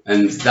it.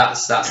 And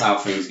that's how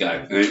things go.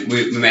 I mean,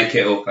 we make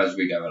it up as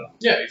we go along.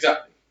 Yeah,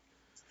 exactly.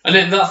 And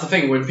then that's the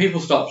thing, when people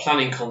start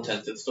planning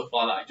content and stuff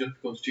like that, it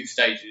just becomes too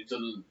staged. It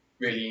doesn't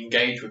really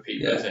engage with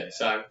people, does it?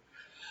 So,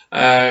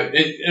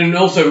 and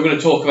also we're going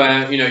to talk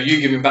about, you know,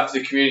 you giving back to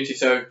the community.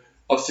 So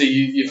obviously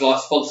you've like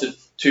sponsored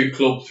 2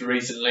 clubs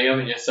recently,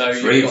 haven't you? So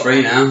Free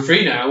now.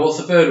 Free now. What's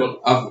the third one?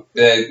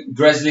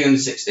 Gresley under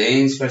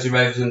 16s, Gresley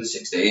Rovers under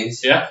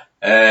 16s. Yeah.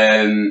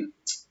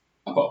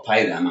 I've got to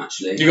pay them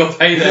actually. You got to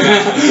pay them.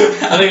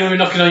 Actually. I think I'll be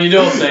knocking on your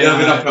door saying. I'll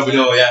be knocking on my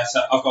door. Yeah,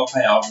 so I've got to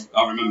pay.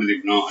 I'll remember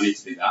the no, I need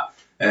to do that.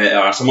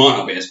 Or else I might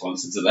not be a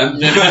sponsor to them.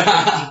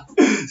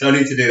 So I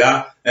need to do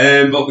that.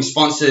 But we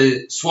sponsor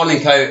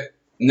Swallowcoat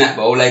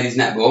Netball, ladies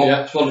netball.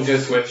 Yeah, Swallowcoat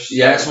Swifts.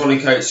 Yeah,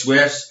 Swallowcoat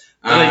Swifts.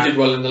 And they did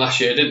well in the last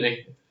year, didn't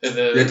they?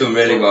 They've done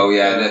really well.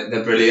 Yeah,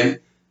 they're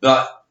brilliant.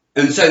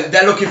 And so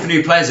they're looking for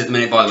new players at the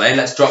minute, by the way.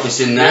 Let's drop this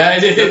in there.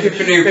 Yeah, looking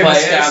for new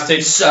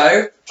players.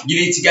 So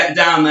you need to get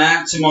down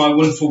there to my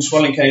wonderful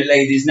Swallowcoat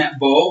ladies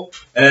netball.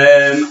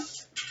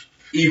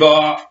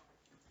 Either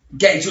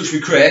get in touch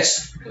with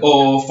Chris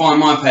or find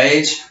my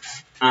page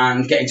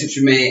and get in touch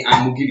with me,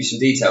 and we'll give you some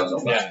details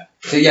of it. Yeah.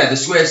 So yeah, the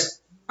Swiss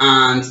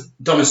and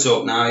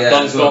Donastorp now. Yeah.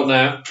 Donastorp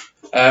now.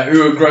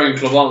 Who are a growing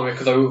club, aren't we?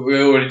 Because I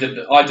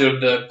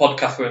did the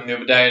podcast with them the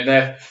other day, and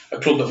they're a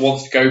club that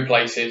wants to go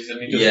places, and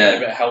they just need a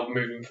bit of help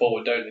moving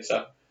forward, don't they? So,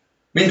 I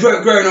mean,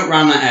 growing up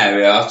around that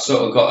area, I've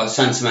sort of got a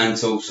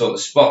sentimental sort of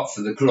spot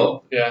for the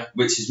club,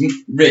 which is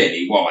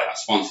really why I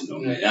sponsored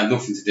them. It had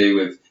nothing to do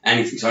with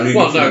anything, so I knew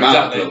nothing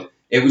about the club.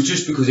 It was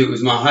just because it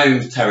was my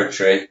home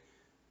territory,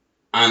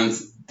 and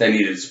they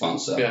needed a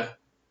sponsor. Yeah.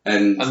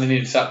 And they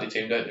need a Saturday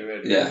team, don't they?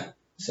 Really? Yeah.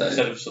 So,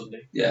 instead of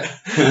Sunday. Yeah.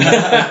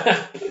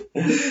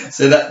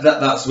 So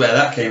that's where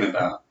that came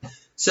about.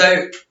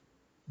 So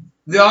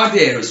the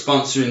idea of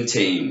sponsoring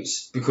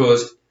teams,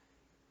 because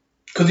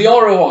the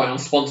ROI on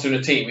sponsoring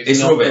a team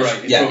is not rubbish.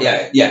 Great. It's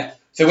rubbish. Yeah.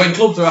 So when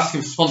clubs are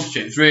asking for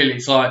sponsorships, really,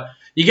 it's like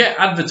you get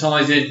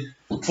advertising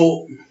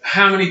for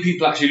how many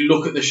people actually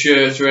look at the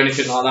shirts or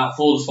anything like that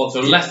for the sponsor,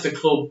 unless the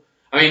club.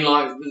 I mean,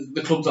 like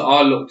the clubs that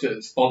I looked at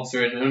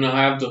sponsoring, and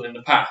I have done in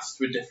the past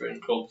with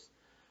different clubs.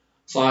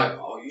 It's like,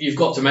 you've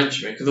got to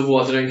mention me, because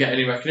otherwise I don't get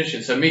any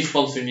recognition. So me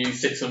sponsoring you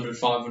 600,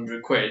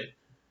 500 quid,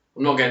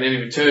 I'm not getting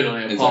any return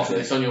on it apart from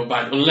this on your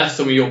bag, unless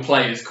some of your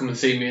players come and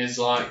see me as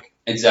like...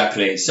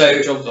 Exactly.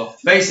 So jobs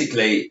off.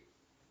 Basically,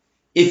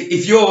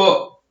 if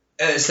you're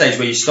at a stage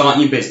where you're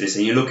starting your business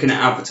and you're looking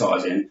at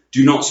advertising,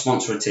 do not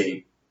sponsor a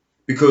team,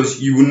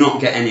 because you will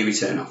not get any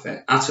return off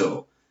it at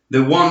all.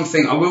 The one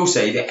thing I will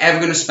say, if you're ever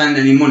going to spend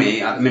any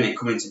money at the minute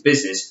coming into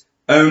business,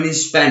 only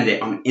spend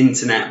it on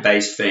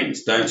internet-based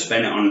things. Don't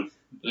spend it on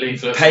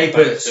leaflets,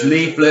 papers,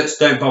 leaflets.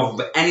 Don't bother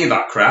with any of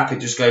that crap. It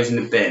just goes in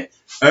the bin.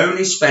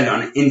 Only spend it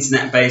on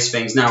internet-based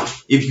things. Now,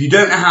 if you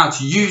don't know how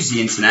to use the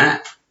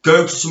internet,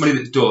 go to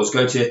somebody that does.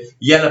 Go to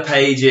Yellow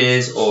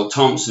Pages or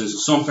Thompson's or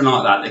something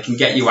like that. They can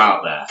get you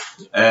out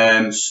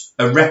there.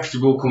 A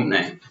reputable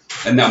company,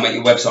 and they'll make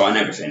your website and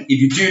everything. If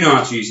you do know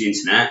how to use the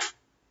internet,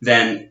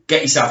 then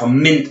get yourself a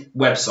mint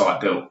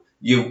website built.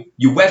 Your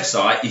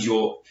website is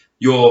your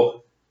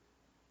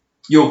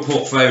your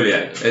portfolio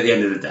at the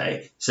end of the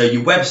day. So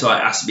your website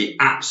has to be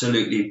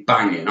absolutely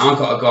banging. I've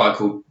got a guy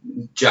called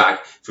Jag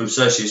from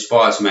Socially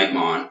Inspired to make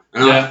mine,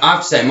 and I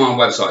have to say my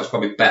website is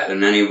probably better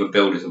than any other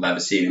builders I've ever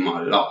seen in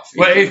my life.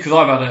 Well, it is, because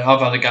I've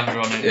had a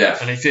gander on it, Yeah.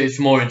 and it's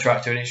more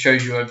interactive, and it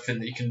shows you everything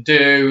that you can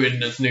do, and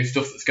there's new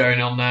stuff that's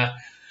going on there.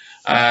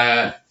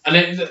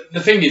 The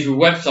thing is with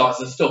websites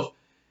and stuff,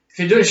 if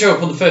it doesn't show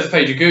up on the first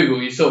page of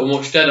Google, you're sort of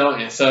much dead, aren't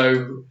you?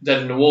 So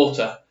dead in the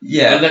water.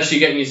 Yeah. Unless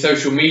you're getting your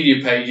social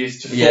media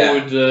pages to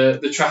forward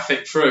the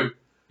traffic through.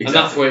 Exactly. And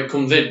that's where it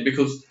comes in,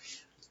 because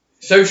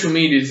social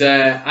media is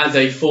there as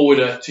a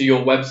forwarder to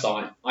your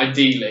website,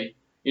 ideally.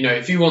 You know,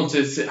 if you want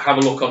to have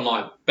a look on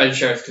like Ben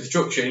Sheriff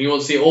Construction and you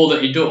want to see all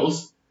that he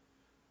does,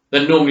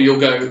 then normally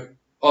you'll go,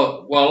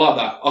 oh, well, I like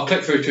that. I'll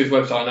click through to his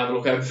website and have a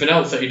look at everything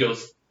else that he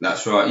does.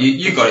 That's right.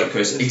 You got it,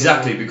 Chris.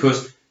 Exactly,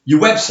 because your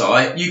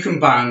website, you can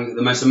bang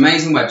the most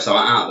amazing website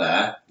out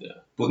there,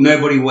 but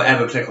nobody will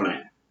ever click on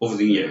it other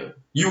than you.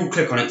 You will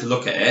click on it to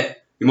look at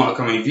it. You might look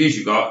how many views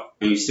you got,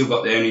 and you still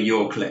got only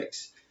your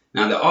clicks.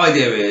 Now, the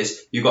idea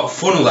is you've got to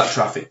funnel that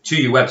traffic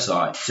to your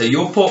website. So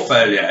your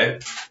portfolio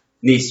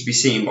needs to be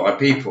seen by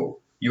people.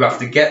 You have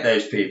to get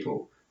those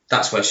people.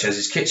 That's where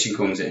Shez's Kitchen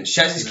comes in.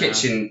 Shez's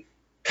Kitchen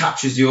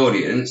captures the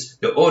audience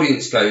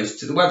goes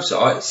to the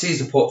website, sees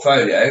the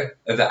portfolio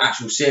of the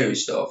actual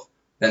series stuff,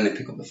 then they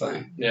pick up the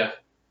phone. Yeah.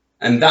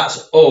 And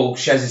that's all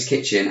Shez's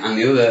Kitchen and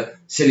the other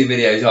silly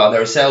videos are.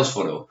 They're a sales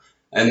funnel.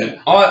 And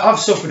I've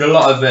suffered a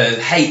lot of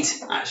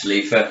hate,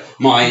 actually, for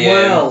my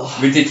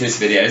ridiculous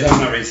videos,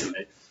 haven't I,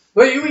 recently?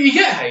 Well, you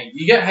get hate.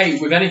 You get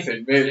hate with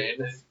anything, really.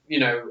 And, you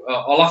know,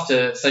 I'll have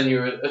to send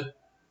you an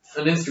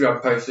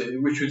Instagram post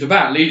which was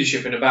about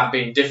leadership and about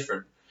being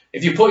different.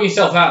 If you put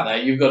yourself out there,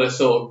 you've got to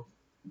sort of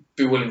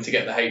be willing to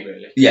get the hate,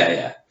 really.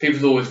 Yeah.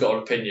 People's always got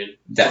an opinion.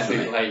 Definitely.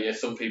 Some people hate you,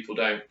 some people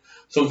don't.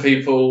 Some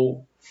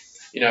people,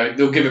 you know,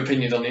 they'll give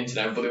opinions on the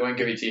internet, but they won't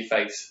give it to your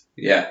face.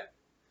 Yeah.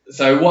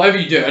 So whatever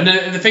you do, and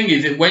the thing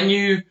is that when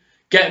you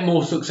get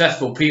more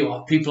successful, people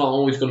aren't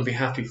always going to be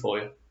happy for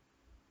you.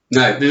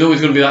 No. There's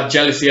always going to be that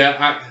jealousy, a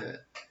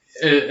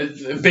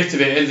bit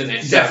of it, isn't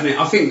it? Definitely.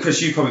 I think,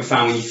 Chris, you probably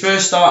found when you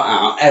first start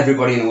out,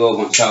 everybody in the world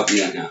wants to help you,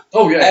 don't you?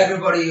 Oh, yeah.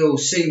 Everybody will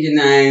sing your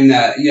name,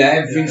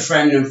 every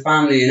friend and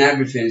family and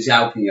everything's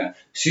helping you. As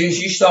soon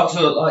as you start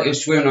to look like you're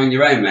swimming on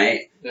your own,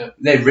 mate,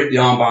 they rip the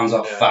armbands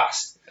off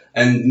fast.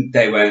 And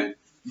they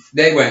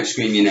won't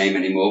scream your name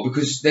anymore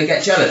because they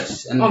get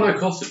jealous. And oh, no, of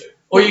course they do.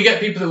 Or you get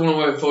people that want to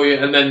work for you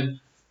and then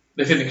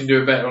they think they can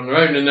do it better on their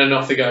own and then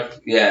off they go.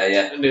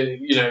 Yeah. And then,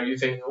 you know, you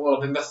think, well,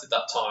 I've invested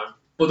that time.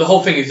 But the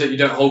whole thing is that you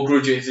don't hold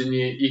grudges and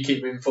you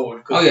keep moving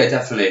forward. Oh, yeah,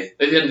 definitely. At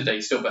the end of the day,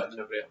 you're still better than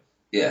nobody else.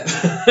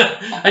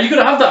 Yeah. And you've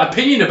got to have that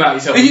opinion about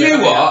yourself. And you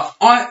know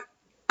what?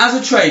 As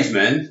a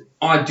tradesman,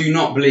 I do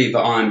not believe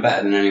that I'm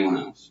better than anyone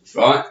else,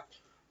 right?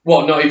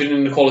 What, not even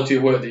in the quality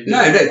of work that you do?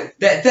 No,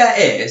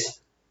 there is.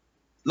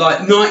 Like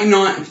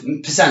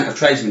 99% of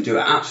tradesmen do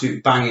an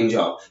absolute banging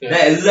job. Yeah.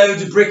 There are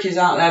loads of brickies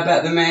out there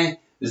better than me.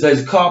 There's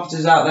loads of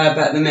carpenters out there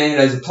better than me.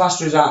 Loads of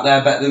plasterers out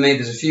there better than me.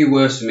 There's a few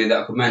worse than me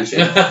that I could mention.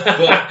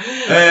 But,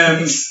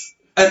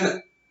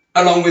 and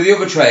along with the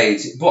other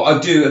trades, but I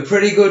do a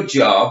pretty good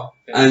job.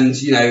 And,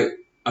 you know,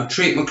 I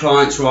treat my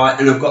clients right.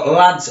 And I've got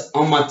lads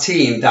on my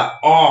team that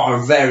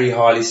are very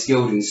highly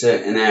skilled in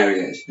certain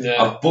areas.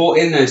 Yeah. I've bought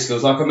in those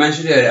skills, like I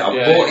mentioned earlier.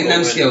 I've bought in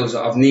them skills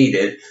that I've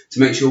needed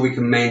to make sure we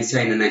can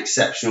maintain an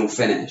exceptional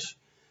finish.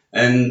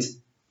 And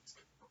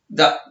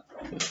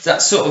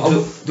that's sort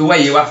of the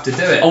way you have to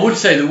do it. I would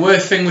say the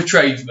worst thing with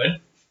tradesmen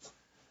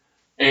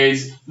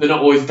is they're not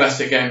always best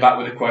at getting back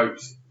with the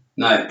quotes.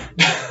 No.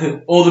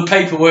 Or the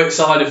paperwork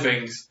side of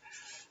things.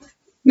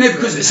 No,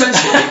 because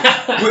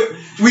essentially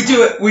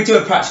we do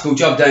a practical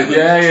job, don't we?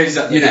 Yeah,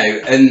 exactly. You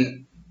know,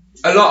 and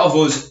a lot of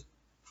us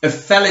have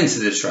fell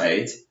into the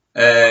trade,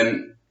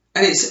 and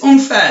it's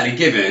unfairly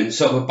given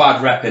sort of a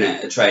bad rep in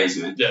it, a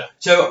tradesman. Yeah.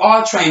 So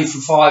I trained for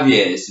 5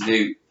 years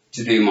to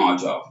do my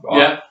job, right?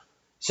 Yeah.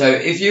 So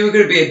if you were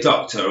going to be a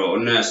doctor or a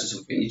nurse or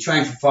something, you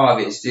train for 5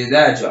 years to do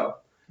their job.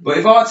 But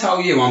if I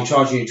tell you I'm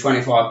charging you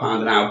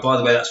 £25 an hour, by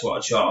the way, that's what I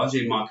charge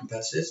in my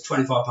competitors,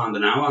 £25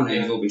 an hour. I know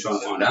you've all been trying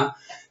to find out.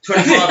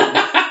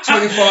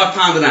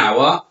 £25 an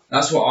hour,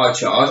 that's what I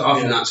charge. I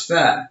think that's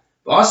fair.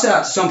 But I say that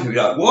to some people,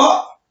 like,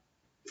 what?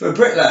 For a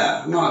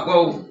bricklayer? I'm like,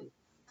 well,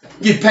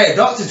 you'd pay a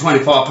doctor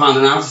 £25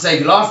 an hour to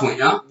save your life, wouldn't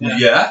you?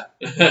 Yeah.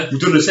 We've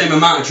done the same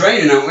amount of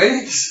training, haven't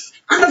we?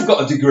 And I've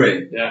got a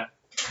degree. Yeah.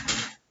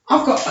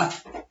 I've got a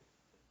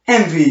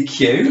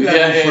MVQ,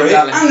 level 3,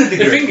 exactly. and a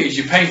degree. The thing is,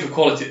 you're paying for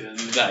quality at the end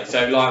of the day.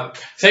 So, like,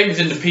 same as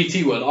in the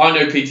PT world, I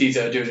know PTs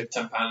that are doing it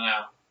for £10 an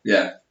hour.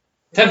 Yeah.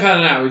 £10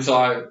 an hour is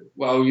like,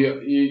 well,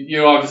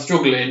 you're either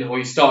struggling or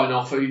you're starting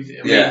off.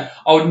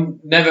 I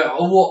would never.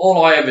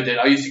 All I ever did,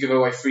 I used to give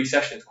away free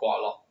sessions quite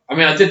a lot. I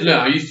mean, I did learn.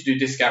 I used to do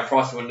discount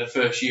pricing in the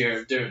first year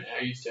of doing it.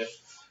 I used to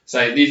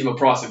say these are my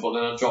prices, but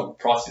then I drop the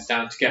prices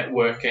down to get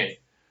work in.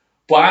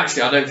 But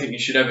actually, I don't think you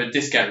should ever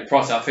discount your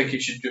price. I think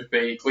it should just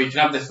be, well, you can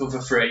have this one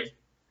for free.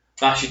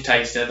 That's your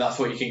taster. That's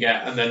what you can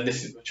get, and then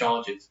this is my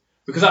charges.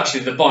 Because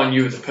actually they're buying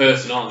you as a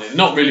person, aren't they? They're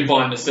not really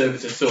buying the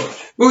service as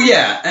such. Well,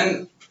 yeah,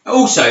 and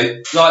also,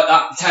 like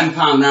that £10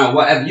 an hour,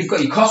 whatever, you've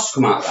got your costs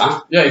come out of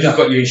that. Yeah, exactly. You've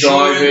got your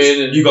insurance,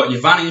 Driving and- you've got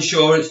your van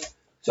insurance.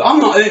 So I'm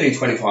not earning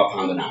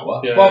 £25 an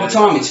hour. Yeah, By the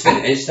time it's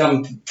finished,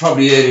 I'm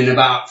probably earning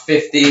about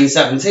 15,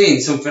 17,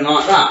 something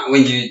like that,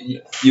 when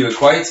you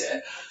equate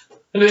it.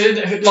 And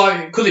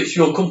because it's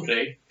your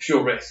company, it's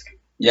your risk.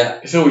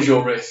 Yeah. It's always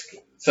your risk.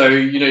 So,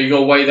 you got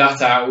to weigh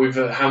that out with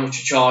how much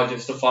you charge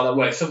and stuff like that.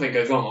 Well, if something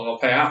goes wrong, I've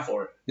got to pay out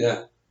for it.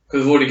 Yeah.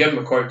 Because I've already given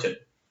them a quoted.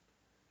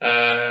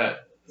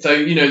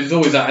 So, there's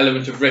always that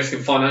element of risk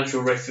and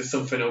financial risk if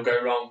something will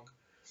go wrong.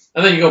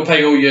 And then you've got to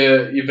pay all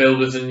your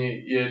builders and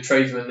your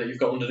tradesmen that you've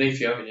got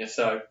underneath you, haven't you?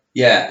 So.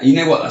 Yeah, you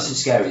know what? That's the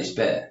scariest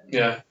bit.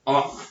 Yeah.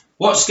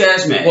 What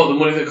scares me? What, the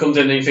money that comes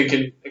in and you're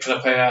thinking, can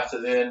I pay out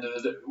at the end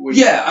of the week?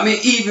 Yeah, I mean,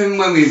 even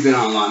when we've been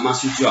on like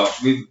massive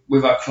jobs,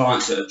 we've had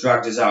clients that have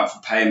dragged us out for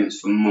payments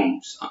for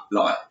months.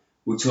 Like,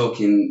 we're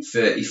talking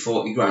 30,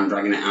 40 grand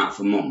dragging it out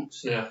for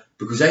months. Yeah.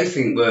 Because they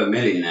think we're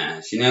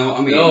millionaires, you know what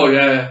I mean? Oh,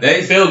 yeah.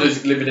 They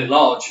builders living it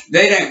large.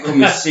 They don't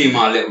come and see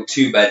my little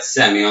 2-bed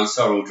semi on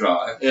Sorrel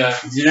Drive. Yeah.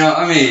 Do you know what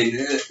I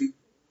mean?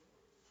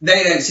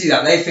 They don't see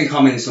that. They think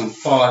I'm in some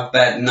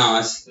 5-bed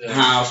nice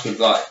house with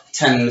like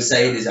 10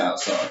 Mercedes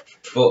outside.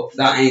 But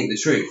that ain't the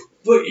truth.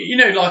 But,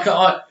 like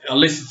I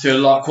listen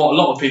to quite a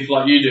lot of people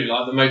like you do,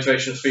 like the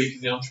motivational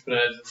speakers, the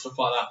entrepreneurs and stuff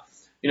like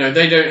that.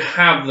 They don't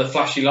have the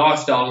flashy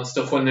lifestyle and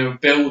stuff when they were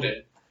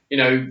building.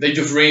 They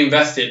just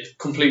reinvested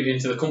completely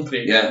into the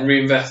company. Yeah. And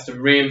reinvest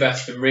and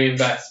reinvest and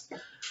reinvest.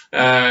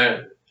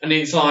 And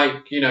it's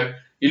like,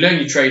 you learn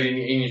your trade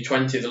in your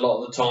 20s a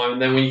lot of the time.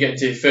 And then when you get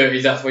into your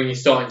 30s, that's when you're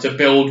starting to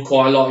build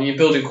quite a lot. And you're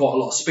building quite a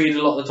lot of speed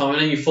a lot of the time.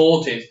 And in your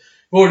 40s, you've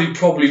already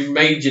probably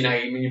made your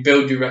name and you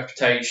build your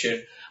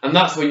reputation. And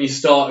that's when you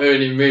start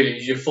earning really,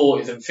 is your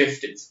 40s and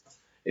 50s.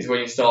 Is when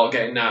you start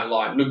getting that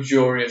like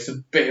luxurious, a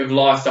bit of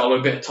lifestyle,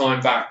 a bit of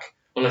time back,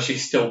 unless you're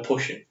still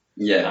pushing.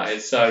 Yeah. That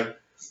is. So,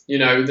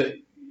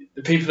 the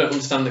people that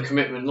understand the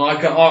commitment.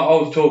 Like I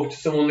was talking to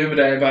someone the other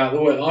day about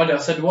the work I do. I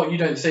said, what you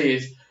don't see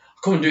is I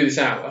come and do this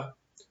hour,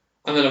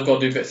 and then I've got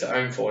to do bits at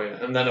home for you,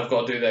 and then I've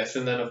got to do this,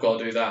 and then I've got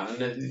to do that.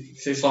 And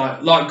it's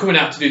like coming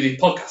out to do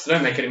these podcasts. I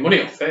don't make any money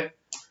off it.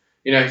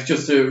 It's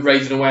just to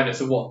raise an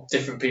awareness of what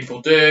different people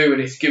do, and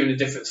it's giving a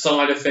different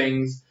side of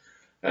things.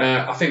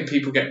 I think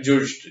people get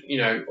judged,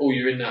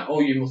 you're in that,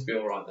 you must be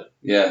all right then.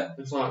 Yeah.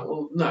 It's like,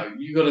 well, no,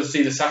 you've got to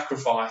see the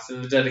sacrifice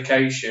and the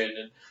dedication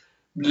and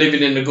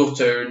living in the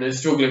gutter and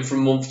struggling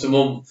from month to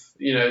month,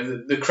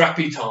 the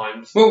crappy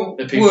times. Well,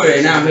 that people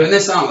we're now doing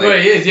this, aren't we? Well,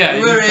 it is, yeah.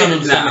 We're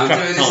in now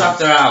doing this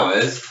after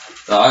hours.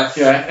 Right?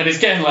 Yeah, and it's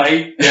getting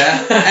late.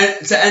 Yeah,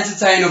 and to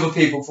entertain other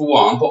people for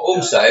one, but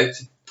also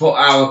to put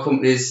our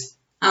companies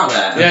out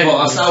there and put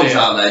ourselves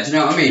out there. Do you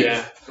know what I mean?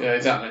 Yeah,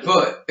 exactly.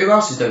 But who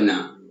else is doing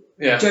that?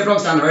 Yeah. Joe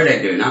Bloggs down the road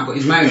ain't doing that, but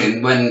he's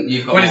moaning when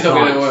you've got when it's not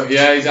going to work.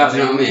 Yeah, exactly.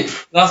 Do you know what I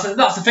mean?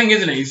 That's the thing,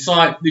 isn't it? It's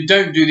like they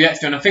don't do the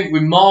extra, and I think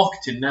with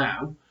marketing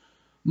now,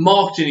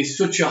 marketing is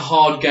such a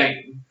hard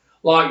game.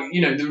 Like,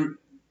 the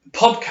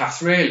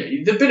podcasts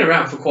really, they've been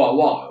around for quite a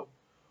while,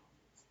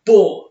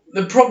 but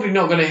they're probably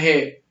not going to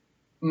hit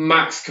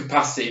max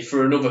capacity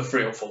for another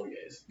 3 or 4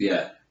 years.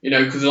 Yeah.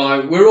 Because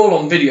we're all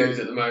on videos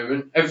at the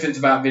moment. Everything's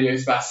about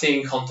videos, about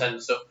seeing content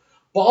and stuff.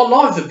 But our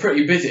lives are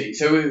pretty busy,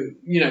 so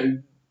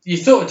you're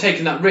sort of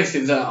taking that risk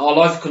that our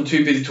lives become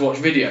too busy to watch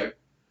video.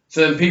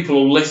 So then people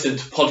will listen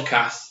to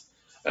podcasts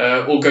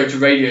or go to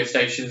radio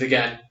stations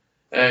again.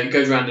 It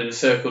goes around in a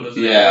circle,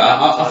 doesn't it? Yeah,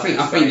 I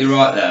think you're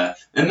right there.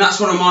 And that's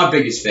one of my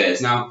biggest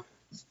fears. Now,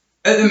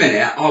 at the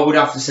minute, I would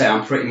have to say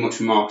I'm pretty much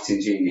a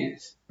marketing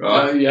genius,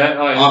 right?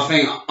 I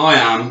think I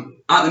am.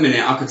 At the minute,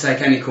 I could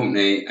take any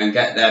company and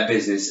get their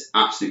business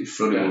absolutely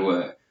flooded with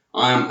work.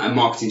 I am a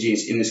marketing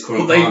genius in this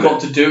current climate. But they've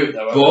got to do it,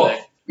 though, haven't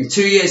they? In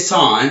 2 years'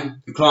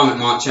 time, the climate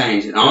might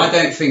change. And I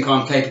don't think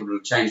I'm capable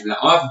of changing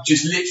that. I've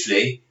just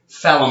literally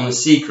fell on the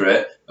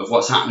secret of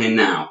what's happening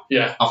now.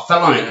 Yeah. I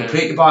fell on it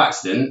completely by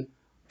accident.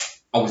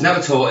 I was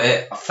never taught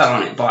it. I fell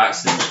on it by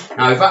accident.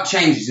 Now, if that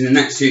changes in the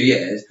next 2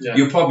 years,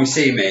 you'll probably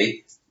see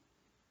me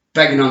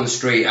begging on the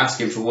street,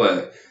 asking for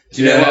work.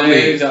 Do you know what I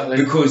mean? Exactly.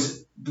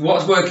 Because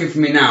what's working for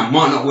me now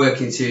might not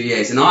work in 2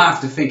 years, and I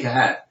have to think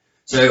ahead.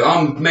 So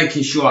I'm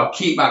making sure I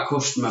keep that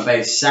customer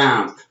base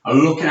sound. I'm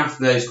looking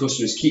after those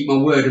customers, keep my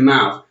word of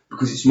mouth,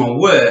 because it's my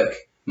work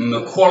and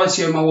the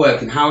quality of my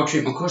work and how I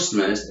treat my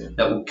customers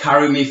that will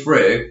carry me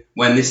through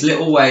when this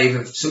little wave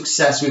of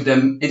success with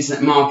them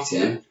internet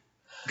marketing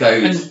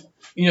goes.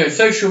 And,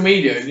 social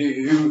media,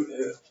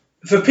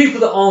 for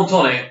people that aren't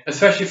on it,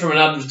 especially from an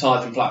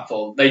advertising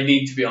platform, they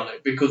need to be on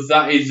it because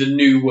that is the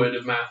new word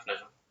of mouth now.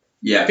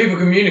 Yeah. People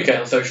communicate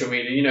on social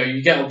media.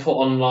 You get put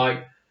on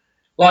like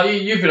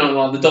you've been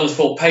on the Dollars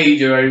Fort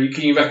page, or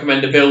you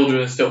recommend a builder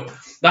and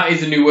stuff. That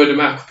is a new word of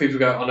mouth. People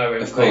go, I know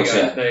him. Of course,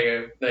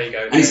 there you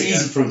go. And it's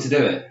easy for them to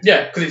do it.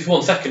 Yeah, because it's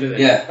 1 second, isn't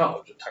it? Yeah.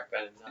 Oh, just tag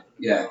Ben in that.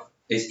 Yeah,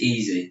 it's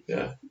easy.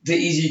 Yeah. The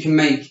easier you can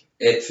make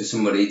it for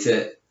somebody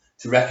to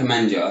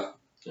recommend you,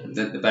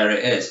 the better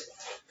it is.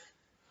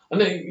 And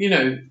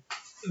then,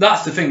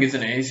 that's the thing,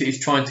 isn't it? It's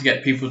trying to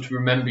get people to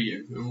remember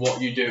you and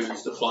what you do and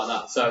stuff like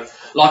that. So,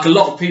 like a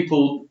lot of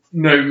people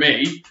know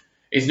me,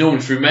 it's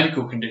normally through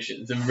medical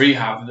conditions and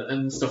rehab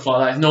and stuff like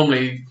that. It's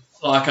normally,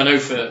 like I know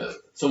for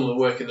some of the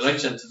work in the leisure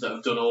centres that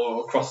I've done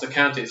or across the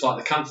county, it's like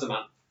the cancer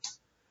man.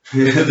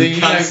 Yeah, the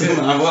cancer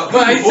man. Well,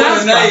 it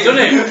sounds bad, doesn't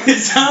it? It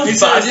sounds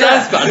bad. It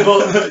sounds bad,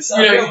 but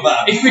real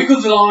bad. it's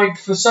because like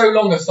for so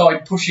long I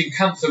started pushing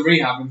cancer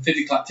rehab and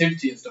physical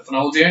activity and stuff, and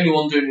I was the only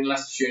one doing it in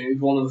Leicestershire. And it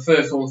was one of the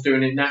first ones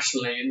doing it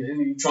nationally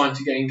and trying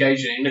to get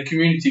engaged in a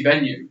community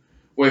venue,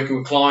 working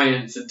with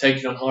clients and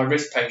taking on high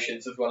risk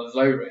patients as well as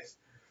low risk.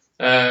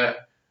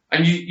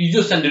 And you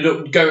just ended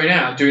up going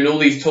out doing all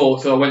these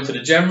talks. So I went to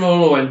the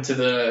General, I went to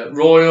the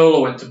Royal, I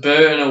went to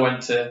Burn, I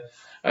went to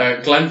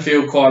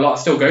Glenfield quite a lot.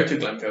 I still go to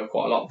Glenfield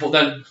quite a lot. But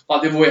then,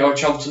 like the other week, I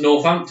travelled to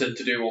Northampton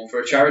to do one for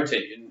a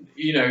charity. And,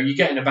 you're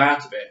getting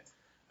about a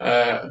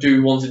bit.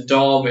 Do ones in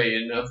Derby,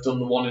 and I've done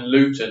the one in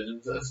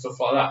Luton and stuff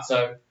like that.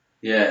 So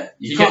yeah,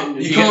 you can't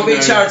be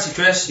charity,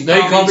 Chris. You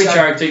can't be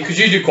charity because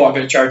you do quite a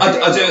bit of charity.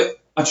 I do.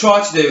 I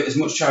try to do as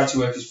much charity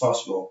work as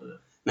possible. Yeah.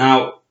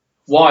 Now,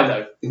 why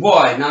though?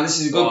 Why? Now, this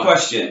is a good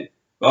question,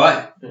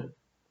 right? Yeah.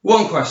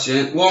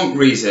 One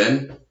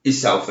reason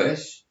is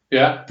selfish.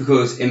 Yeah.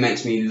 Because it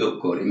makes me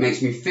look good. It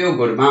makes me feel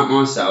good about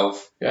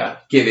myself. Yeah.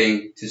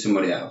 Giving to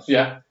somebody else.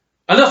 Yeah.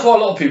 And that's what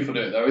a lot of people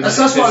do, though. That's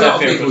what a lot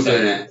of people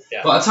doing it.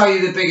 Yeah. But I'll tell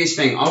you the biggest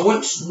thing. I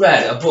once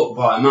read a book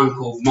by a man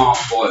called Mark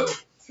Boyle.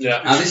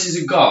 Yeah. Now, this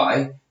is a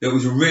guy that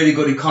was a really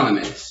good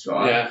economist,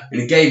 right? Yeah.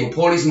 And he gave up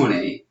all his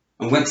money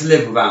and went to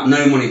live without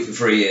no money for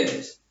 3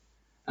 years.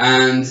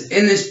 And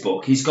in this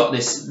book, he's got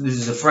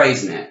there's a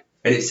phrase in it,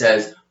 and it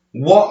says,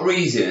 what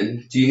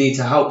reason do you need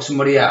to help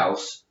somebody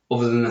else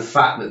other than the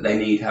fact that they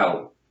need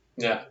help?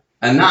 Yeah.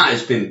 And that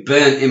has been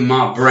burnt in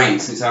my brain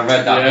since I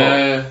read that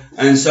book.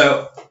 Yeah. And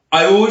so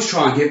I always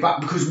try and give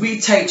back because we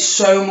take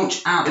so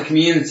much out of the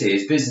community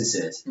as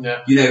businesses.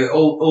 Yeah.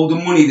 All the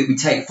money that we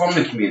take from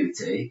the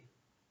community,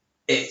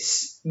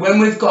 it's when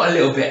we've got a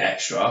little bit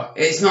extra,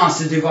 it's nice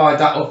to divide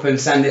that up and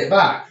send it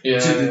back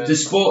to the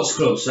sports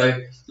club. So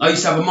I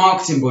used to have a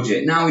marketing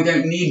budget. Now we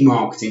don't need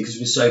marketing because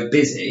we're so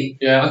busy.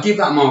 Yeah. I give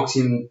that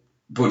marketing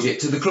budget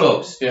to the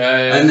clubs.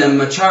 Yeah. And then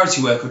my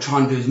charity work, I try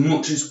and do as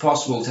much as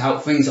possible to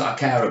help things that I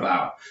care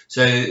about.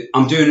 So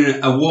I'm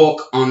doing a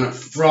walk on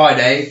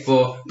Friday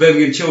for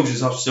Birmingham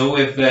Children's Hospital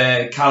with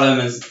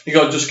Callum. You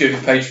got a Just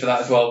Giving page for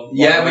that as well.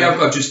 Yeah, we have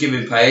got a Just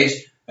Giving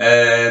page.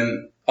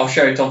 I'll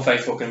share it on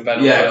Facebook and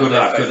Ben. Yeah, good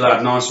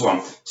lad, nice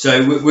one.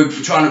 So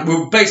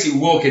we're basically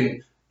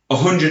walking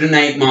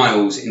 108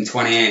 miles in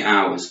 28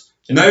 hours.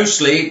 No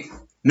sleep,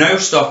 no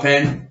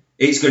stopping.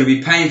 It's going to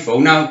be painful.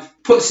 Now,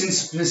 put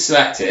this in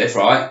perspective,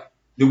 right?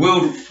 The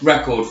world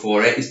record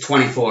for it is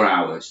 24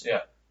 hours.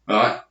 Yeah.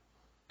 Right?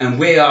 And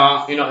we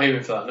are... You're not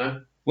aiming for that,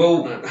 no?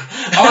 Well,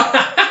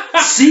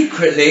 no.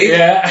 Secretly,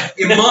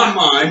 in my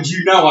mind,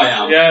 I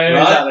am. Yeah,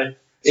 right? Exactly.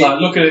 It's like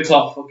looking at the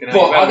clock, fucking.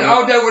 But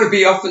I don't want to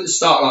be off at the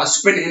start, like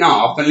sprinting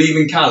off and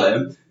leaving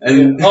Callum. And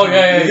you got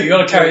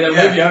to carry them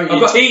with you, haven't you?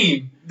 Your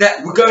team.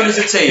 We're going as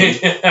a team.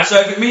 So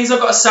if it means I've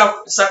got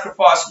to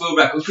sacrifice world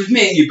records, because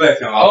me and you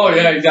both know.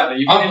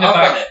 Exactly.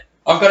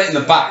 I've got it in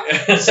the back.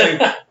 So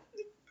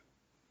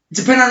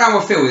depending on how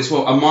I feel this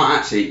walk, I might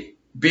actually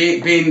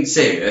being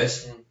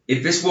serious.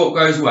 If this walk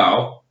goes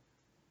well,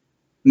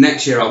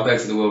 next year I'll go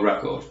for the world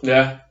record.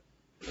 Yeah.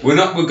 We're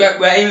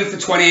aiming for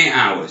 28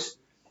 hours.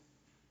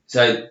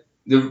 So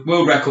the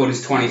world record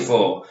is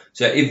 24.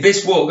 So if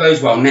this walk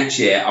goes well next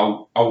year,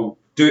 I'll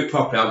do it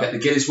properly. I'll get the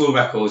Guinness World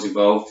Records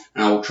involved,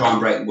 and I will try and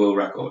break the world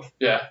record.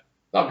 Yeah,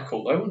 that'd be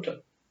cool though, wouldn't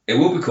it? It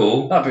will be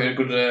cool. That'd be a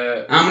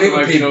good how many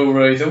other people,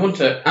 wouldn't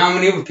it? How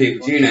many other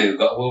people do you know who've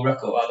got a world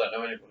record? Well, I don't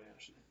know anybody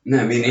actually.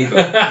 No, me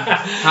neither.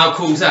 How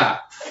cool's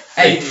that?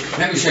 Hey,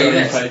 let me show you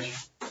this. Page.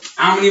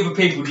 How many other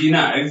people do you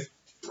know?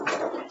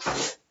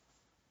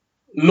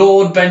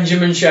 Lord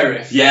Benjamin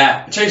Sheriff.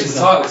 Yeah, I changed the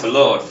title to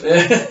Lord.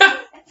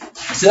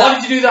 So why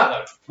did you do that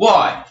though?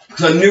 Why?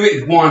 Because I knew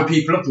it'd wind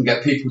people up and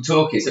get people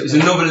talking. So it was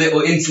another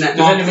little internet.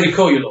 Does anybody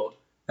call you Lord?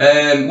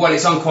 Well,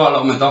 it's on quite a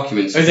lot of my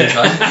documents. Is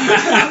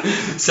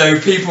it? So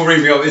people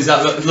ring me up. Is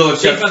that Lord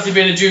Sheriff? Do you fancy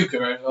being a duke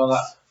or anything like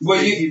that? Well,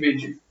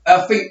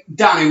 I think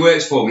Dan, who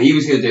works for me, he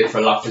was going to do it for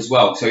a laugh as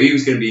well. So he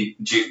was going to be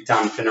Duke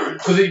Dan Finneran.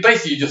 Because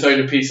basically you just own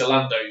a piece of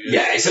land, don't you?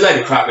 Yeah, it's a load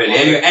of crap, really.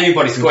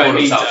 Anybody can call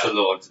themselves a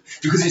lord.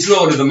 Because it's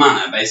lord of the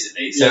manor,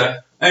 basically. So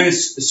own a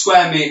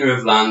square metre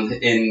of land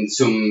in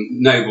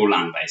some noble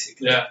land,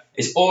 basically. Yeah.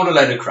 It's all a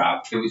load of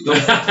crap. It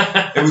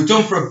was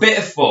done for a bit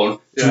of fun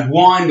to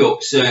wind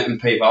up certain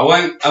people.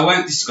 I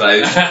won't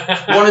disclose.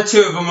 One or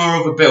two of them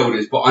are other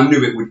builders, but I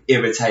knew it would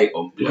irritate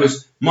them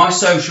because my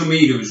social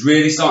media was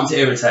really starting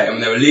to irritate them.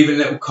 They were leaving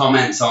little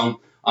comments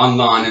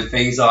online and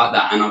things like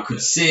that, and I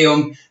could see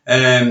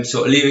them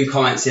sort of leaving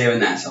comments here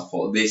and there. So I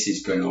thought, this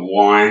is going to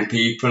wind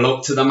people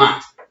up to the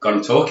max. Got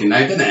them talking now,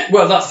 didn't it?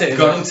 Well, that's it.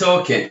 Got them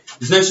talking.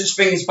 There's no such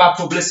thing as bad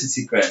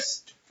publicity,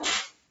 Chris.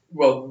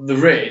 Well,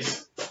 there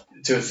is.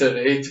 To a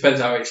certain, it depends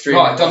how extreme.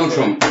 Right, Donald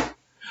Trump.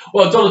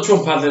 Well, Donald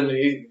Trump hasn't.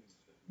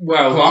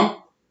 Well, go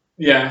on.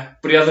 Yeah,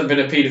 but he hasn't been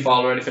a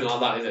paedophile or anything like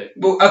that, is he?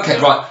 Well, okay,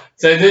 right.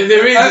 So there is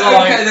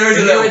there is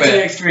a little to bit.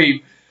 the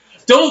extreme.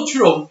 Donald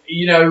Trump,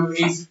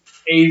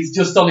 he's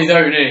just on his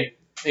own, isn't he?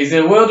 He's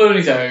in a world on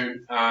his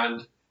own,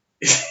 and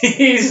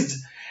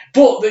he's.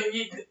 But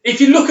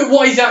if you look at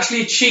what he's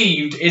actually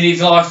achieved in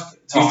his lifetime,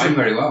 He's done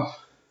very well.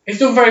 He's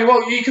done very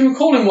well. You can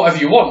call him whatever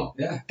you want.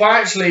 Yeah. But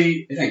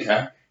actually, You don't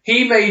care.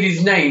 he made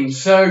his name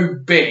so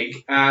big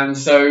and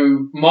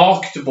so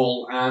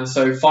marketable and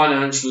so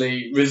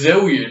financially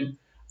resilient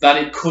that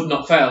it could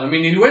not fail. I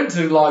mean, he went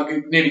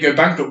to nearly go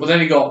bankrupt, but then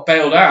he got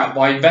bailed out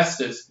by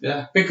investors.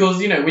 Yeah. Because,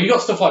 when you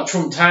got stuff like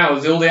Trump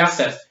Towers, all the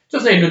assets,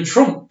 just named him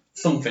Trump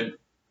something.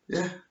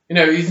 Yeah.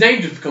 His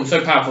name just become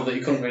so powerful that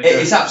he couldn't really do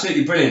it. It's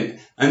absolutely brilliant.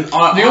 And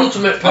The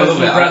ultimate personal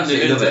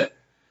branding, I love isn't it?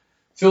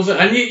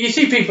 And you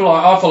see people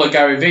like, I follow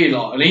Gary Vee a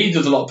lot, and he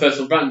does a lot of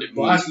personal branding,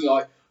 but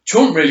actually,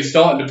 Trump really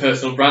started the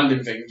personal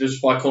branding thing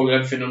just by calling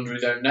everything under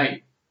his own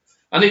name.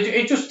 And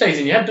it just stays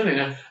in your head, doesn't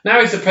it?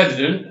 Now he's the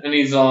president, and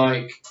he's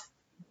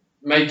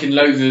making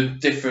loads of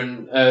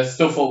different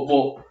stuff up,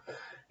 but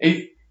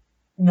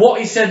what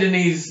he said in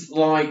his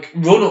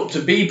run up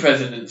to be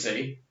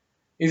presidency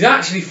is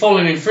actually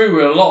following through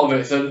with a lot of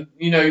it. So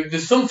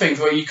there's some things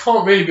where you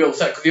can't really be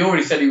upset because he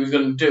already said he was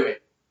going to do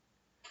it.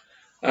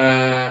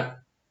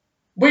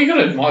 Well, you've got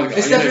to admire the guy.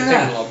 It's He's definitely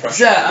taking a lot of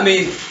pressure. Yeah, I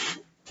mean,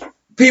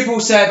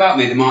 people say about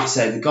me, they might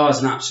say the guy's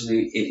an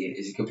absolute idiot.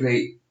 He's a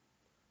complete.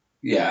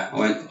 Yeah, I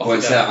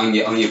won't say that on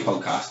your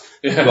podcast.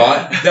 Yeah.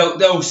 Right?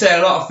 They'll say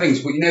a lot of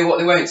things, but you know what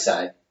they won't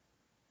say?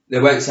 They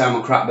won't say I'm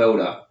a crap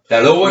builder.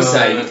 They'll always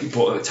say,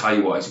 but I'll tell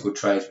you what, he's a good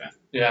tradesman.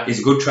 Yeah. He's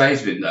a good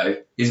tradesman, though.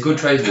 He's a good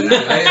tradesman. They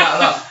say that a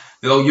lot.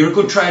 They'll, you're a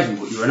good tradesman,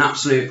 but you're an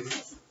absolute.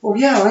 Well,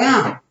 yeah, I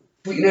am.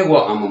 But you know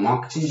what? I'm a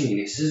marketing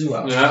genius as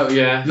well.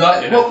 Yeah.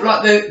 Like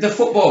the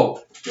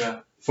football. Yeah.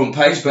 Front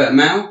page, Burton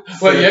Mail.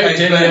 Well, yeah, it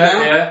did,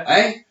 yeah.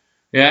 Eh?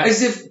 Yeah.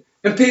 As if,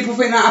 and people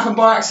think that happened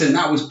by accident.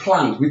 That was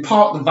planned. We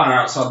parked the van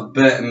outside the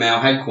Burton Mail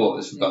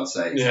headquarters, for God's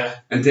sake. Yeah.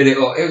 And did it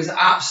all. It was an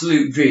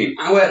absolute dream.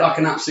 I worked like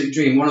an absolute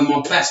dream. One of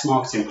my best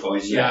marketing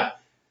employees. Yeah.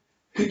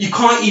 You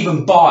can't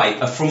even buy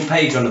a front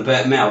page on the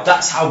Burton Mail.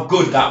 That's how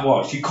good that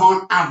was. You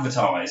can't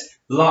advertise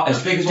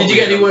as big as. Did you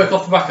get any work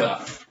off the back of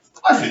that?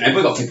 I don't know.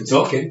 We got people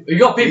talking. You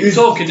got people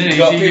talking, didn't you?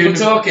 You got people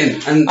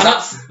talking, and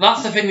that's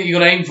the thing that you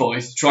got to aim for,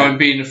 is to try and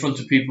be in the front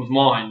of people's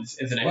minds,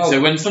 isn't it? Well,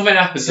 so when something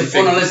happens, it's the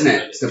funnel, isn't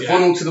it? It's the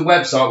funnel to the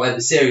website where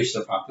the serious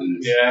stuff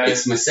happens. Yeah.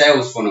 It's my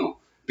sales funnel.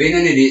 Being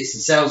an idiot's the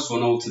sales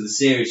funnel to the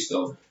serious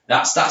stuff.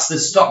 That's the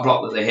stop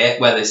block that they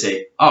hit, where they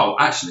say, "Oh,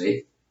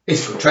 actually,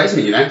 it's good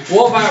tradesman, you know."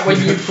 What about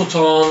when you put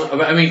on?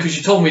 I mean, because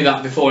you told me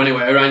that before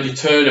anyway, around your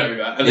turnover,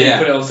 and then you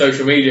put it on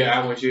social media,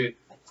 how much you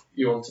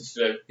wanted to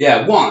do?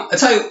 Yeah, I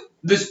tell you,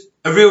 there's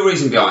a real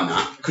reason behind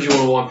that. Because you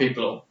want to wind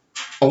people up.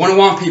 I want to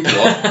wind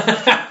people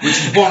up, which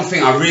is one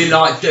thing I really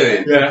like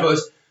doing. Yeah.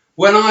 Because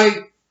when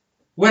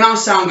I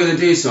say I'm going to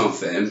do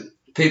something,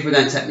 people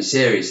don't take me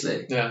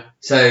seriously. Yeah.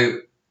 So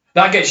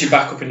that gets you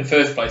back up in the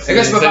first place. It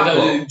gets me back up.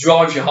 It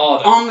drives you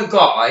harder. I'm the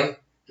guy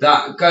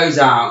that goes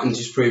out and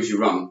just proves you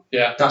wrong.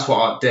 Yeah. That's what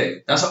I do.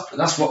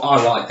 That's what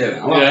I like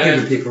doing. I like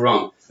proving people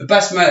wrong. The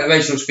best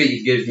motivational speech you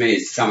can give me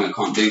is to tell me I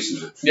can't do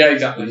something. Yeah,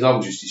 exactly. Because I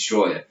will just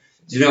destroy it.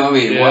 Do you know what I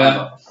mean? Yeah.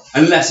 Whatever.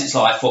 Unless it's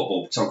like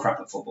football, because I'm crap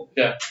at football.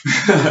 Yeah.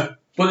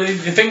 But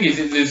the thing is,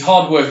 there's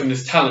hard work and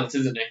there's talent,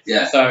 isn't it?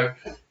 Yeah. So,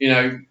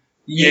 you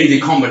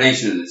need a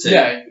combination of the two.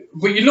 Yeah.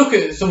 But you look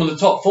at some of the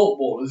top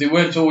footballers, they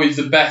weren't always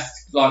the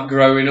best,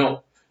 growing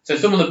up. So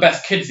some of the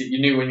best kids that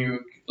you knew when you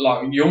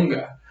were,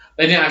 younger,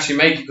 they didn't actually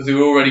make it because they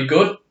were already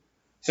good.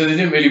 So they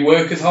didn't really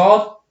work as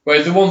hard.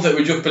 Whereas the ones that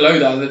were just below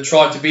that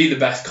tried to be the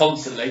best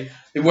constantly,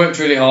 they worked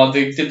really hard,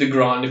 they did the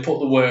grind, they put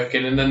the work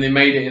in, and then they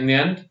made it in the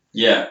end.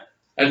 Yeah.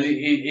 And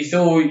it's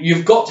all,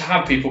 you've got to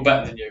have people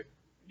better than you.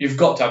 You've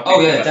got to have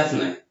people better.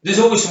 Definitely. There's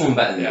always someone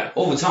better than you,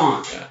 all the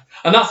time. Yeah.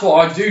 And that's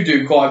what I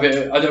do quite a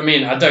bit. I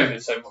don't do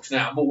so much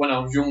now, but when I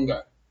was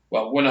younger,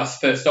 when I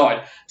first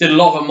started, did a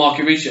lot of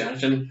market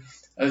research, and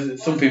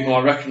some people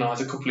I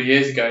recognise a couple of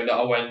years ago that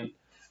I went,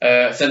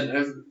 sent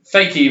a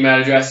fake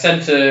email address,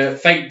 sent a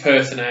fake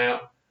person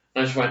out,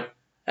 and I just went,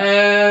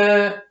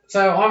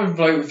 so I'm a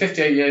bloke,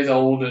 58 years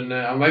old, and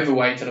I'm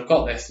overweight, and I've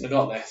got this, and I've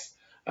got this.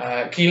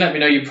 Can you let me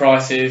know your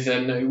prices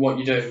and what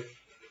you do?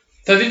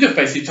 So they just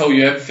basically told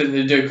you everything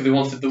they do because they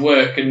wanted the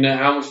work and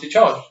how much they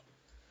charge.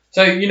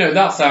 So,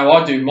 that's how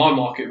I do my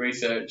market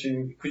research,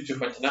 and Chris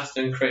just went to NASA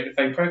and created a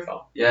fake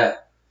profile. Yeah.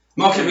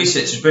 Market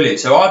research is brilliant.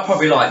 So I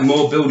probably like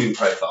more building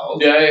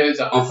profiles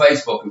exactly. on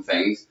Facebook and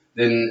things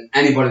than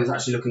anybody that's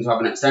actually looking to have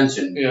an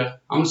extension. Yeah.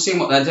 I'm seeing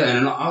what they're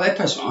doing and they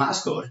post on,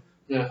 that's good.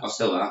 Yeah. I'll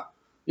steal that.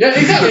 Yeah,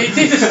 exactly.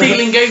 It's a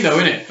stealing game though,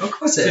 isn't it? Of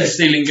course it is. It's a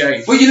stealing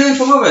game. Well, you learn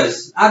from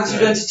others. How did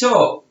you learn to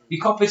talk? You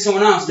copied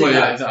someone else, didn't you?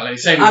 Yeah, exactly.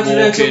 Same How with did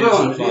you learn to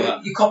walking run? like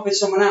that. You copied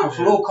someone else.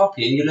 We're all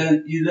copying. You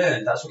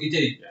learn. That's what you do.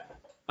 Yeah.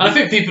 And I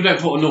think people don't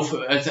put enough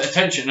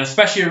attention,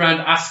 especially around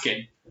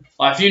asking.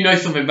 Like, if you know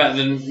something better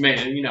than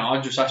me,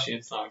 I just ask you,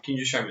 it's like, can you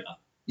just show me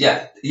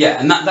that? Yeah,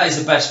 and that is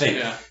the best thing.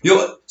 Yeah.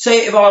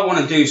 Say if I want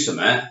to do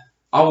something,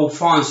 I will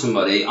find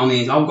somebody. I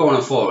mean, I'll go on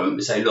a forum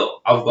and say,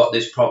 look, I've got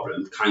this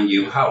problem. Can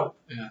you help?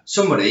 Yeah.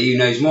 Somebody who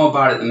knows more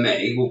about it than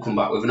me will come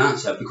back with an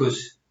answer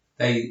because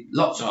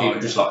lots of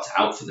people just like to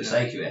help for the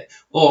sake of it.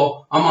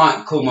 Or I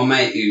might call my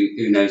mate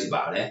who knows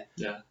about it.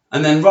 Yeah.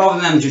 And then rather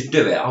than them just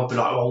do it, I'll be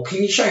like, well,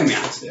 can you show me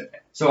how to do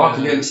it? So I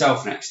can do it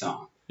myself next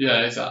time.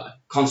 Yeah, exactly.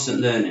 Constant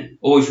learning.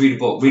 Always read a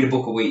book. Read a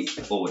book a week.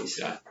 Always.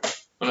 Yeah.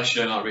 Unless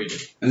you don't like reading.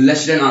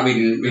 Unless you don't like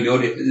reading,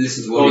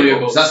 listen to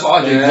audiobooks. That's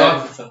what I do.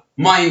 Yeah.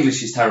 My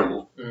English is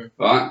terrible.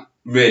 Right?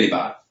 Really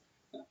bad.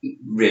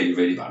 Really,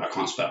 really bad. I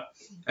can't spell.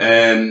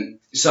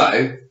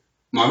 So,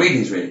 my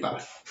reading's really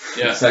bad.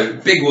 Yeah. So,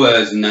 big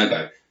words and no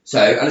go. So,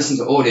 I listen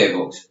to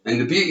audiobooks.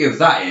 And the beauty of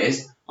that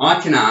is,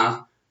 I can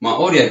have my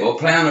audiobook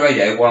play on the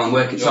radio while I'm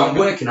working. So, I'm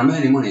working, I'm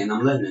earning money, and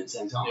I'm learning at the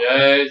same time.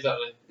 Yeah,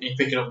 exactly. You're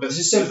picking up bits.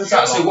 It's as simple as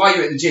that. So, while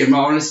you're at the gym,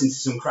 rather than listening to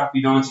some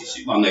crappy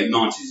 90s, well, no,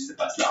 90s is the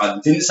best. I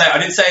didn't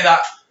say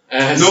that.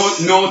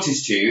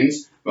 Noughties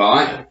tunes,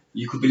 right? Yeah.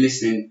 You could be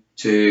listening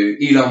to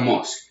Elon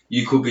Musk.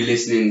 You could be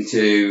listening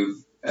to,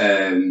 I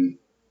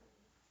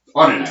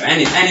don't know,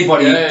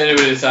 anybody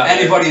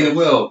in the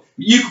world.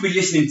 You could be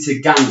listening to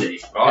Gandhi,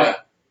 right? Yeah.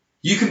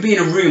 You could be in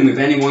a room with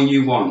anyone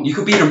you want. You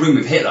could be in a room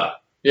with Hitler.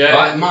 Yeah.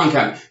 Right? Mind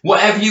camp.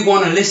 Whatever you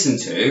want to listen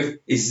to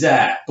is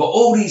there. But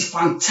all these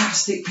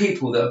fantastic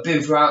people that have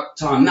been throughout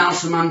time,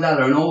 Nelson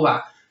Mandela and all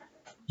that,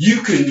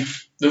 you can...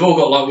 They've all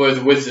got like words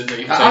of wisdom that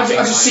you can I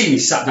just see me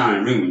sat down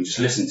in a room and just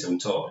listen to them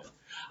talk.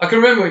 I can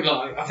remember,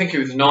 like, I think it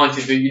was the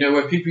 90s,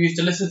 where people used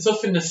to listen to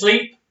stuff in their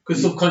sleep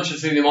because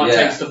subconsciously they might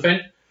take stuff in.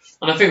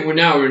 And I think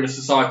we're in a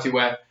society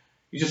where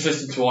you just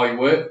listen to while you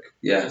work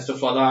and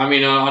stuff like that. I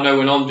mean, I know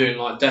when I'm doing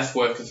like desk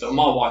work and stuff,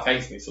 my wife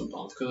hates me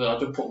sometimes because I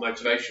do put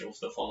motivational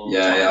stuff on all the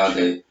time. Yeah, I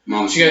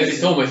do. She goes,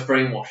 it's almost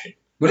brainwashing.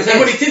 But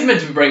it is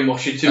meant to be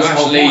brainwashing to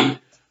actually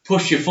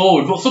push you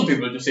forward. But some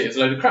people just see it as a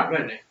load of crap,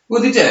 don't they?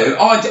 Well, they do.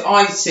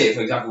 I see it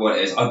for exactly what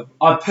it is.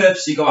 I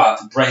purposely go out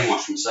to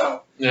brainwash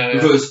myself.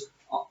 Because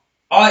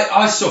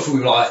I suffer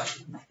with like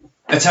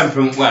a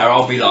temperament where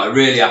I'll be like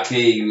really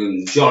happy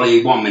and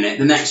jolly 1 minute,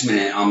 the next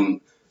minute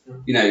I'm,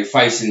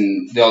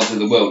 facing the odds of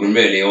the world, and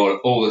really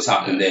all that's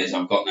happened is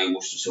I've got no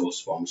Worcester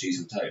sauce on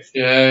cheese on toast.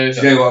 Yeah,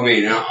 exactly. Do you know what I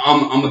mean? And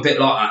I'm a bit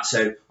like that,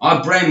 so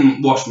I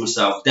brainwash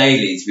myself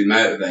daily to be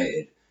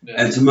motivated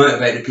and to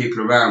motivate the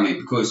people around me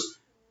because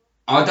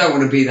I don't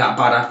want to be that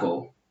bad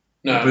apple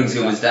that brings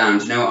the others down.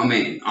 Do you know what I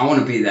mean? I want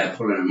to be there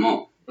pulling them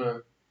up.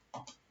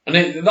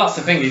 And that's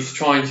the thing, is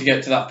trying to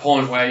get to that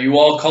point where you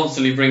are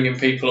constantly bringing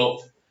people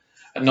up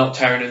and not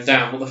tearing them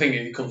down. But the thing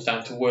is, it comes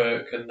down to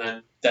work and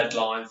then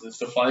deadlines and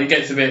stuff like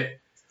that. It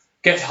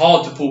gets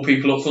hard to pull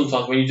people up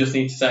sometimes when you just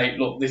need to say,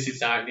 look, this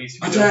is how it needs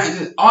to be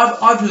done.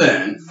 I've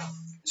learned,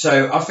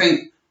 so I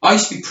think I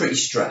used to be pretty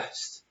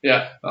stressed.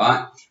 Yeah.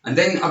 Right? And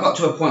then I got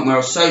to a point where I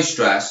was so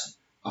stressed,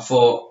 I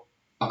thought,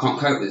 I can't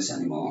cope with this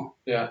anymore.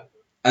 Yeah.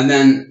 And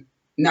then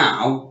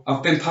now,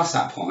 I've been past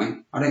that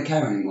point, I don't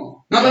care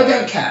anymore. Not that I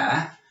don't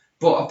care,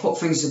 but I put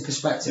things in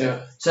perspective.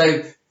 Yeah.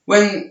 So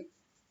when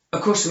a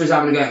customer's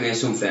having a go at me or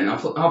something,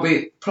 I'll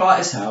be polite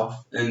as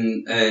hell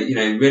and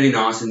really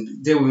nice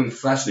and deal with them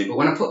professionally. But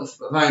when I put the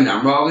phone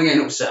down, rather than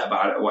getting upset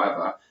about it or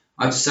whatever,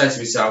 I just say to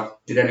myself,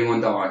 did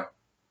anyone die?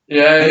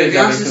 Yeah. And if the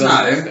answer's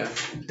no,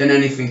 then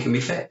anything can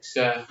be fixed.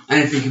 Yeah.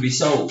 Anything can be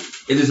solved.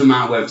 It doesn't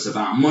matter whether it's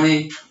about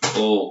money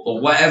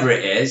or whatever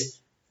it is.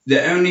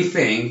 The only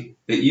thing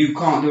that you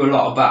can't do a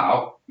lot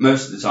about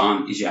most of the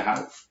time is your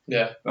health.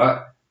 Yeah.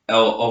 Right?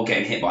 Or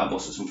getting hit by a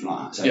bus or something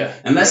like that. So yeah.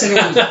 Unless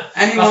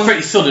that's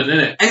pretty sudden, isn't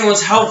it?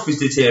 Anyone's health is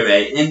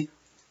deteriorating,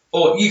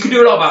 or you can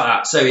do a lot about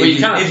that. So if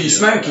you're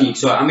smoking,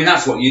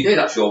 that's what you do.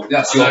 That's your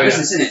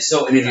business, isn't it?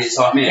 Sorting idiots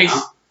like me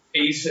out.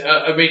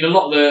 A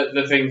lot of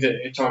the things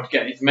that you're trying to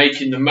get is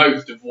making the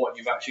most of what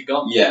you've actually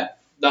got. Yeah.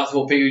 That's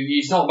what people.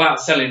 It's not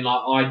about selling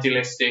like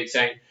idealistic,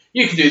 saying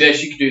you can do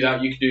this, you can do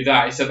that, you can do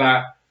that. It's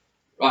about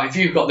if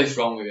you've got this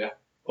wrong with you,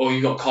 or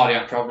you've got a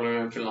cardiac problem or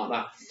anything like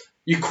that.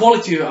 Your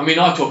quality.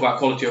 I talk about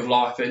quality of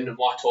life in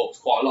my talks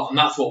quite a lot, and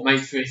that's what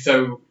makes me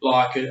so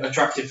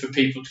attractive for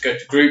people to go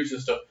to groups and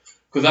stuff.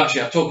 Because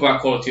actually, I talk about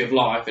quality of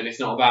life, and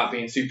it's not about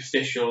being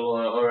superstitial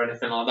or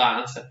anything like that.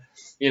 And so,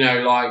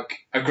 like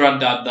a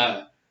granddad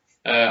that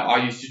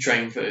I used to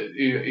train for,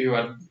 who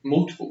had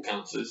multiple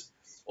cancers.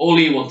 All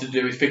he wanted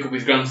to do is pick up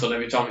his grandson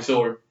every time he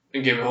saw him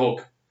and give him a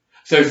hug.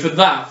 So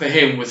for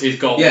him was his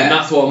goal, and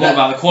that's what I'm all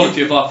about, the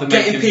quality of life and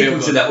getting people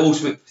to their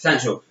ultimate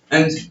potential.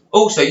 And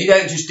also, you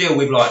don't just deal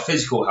with like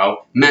physical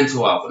health,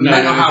 mental health.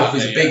 Mental health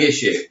is a big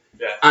issue,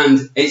 and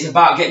it's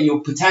about getting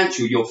your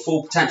potential, your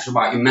full potential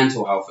about your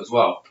mental health as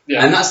well.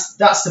 Yeah. And that's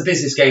the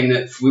business game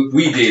that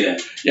we do there.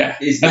 Yeah,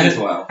 is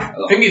mental health.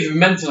 The thing is, with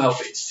mental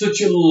health, it's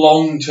such a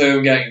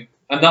long-term game,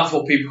 and that's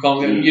what people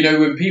can't get.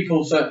 When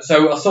people so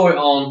I saw it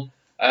on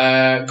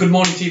Good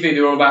Morning TV. They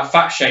were on about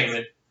fat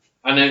shaming,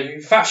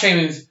 and fat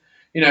shaming's.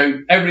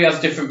 Everybody has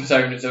different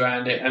personas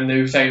around it, and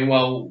they were saying,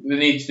 well,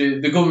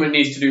 the government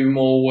needs to do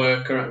more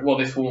work around,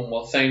 this woman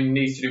was saying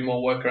needs to do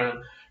more work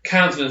around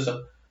counselling and stuff.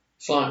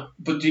 It's like,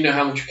 but do you know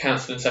how much a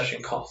counselling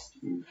session costs?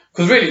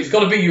 Because really, it's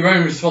got to be your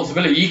own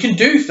responsibility. You can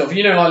do stuff,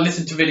 like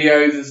listen to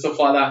videos and stuff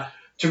like that,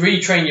 to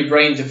retrain your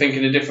brain to think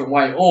in a different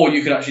way, or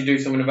you could actually do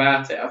something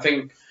about it. I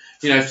think,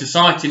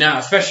 society now,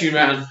 especially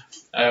around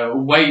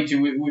weight,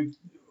 we're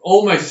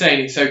almost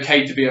saying it's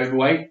okay to be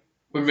overweight,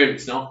 when really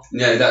it's not.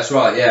 Yeah, that's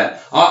right. Yeah,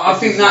 I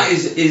think that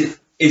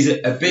is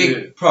a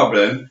big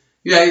problem.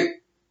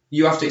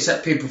 You have to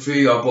accept people for who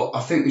you are, but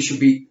I think we should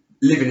be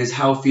living as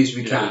healthy as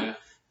we can,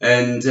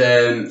 and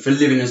for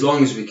living as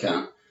long as we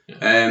can.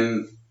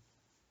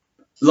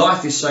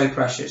 Life is so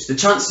precious. The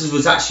chances of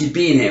us actually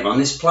being here on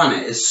this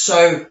planet is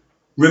so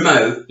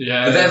remote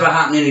of ever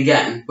happening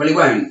again. Well, it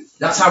won't.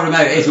 That's how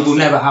remote it is. It will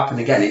never happen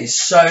again. It is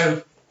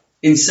so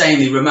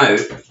insanely remote.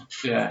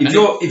 Yeah.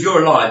 If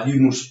you're alive, you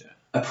must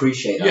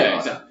appreciate that. Yeah,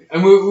 exactly.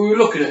 And we were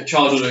looking at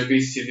childhood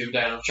obesity the other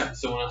day, and I was chatting to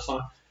someone else.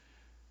 Like,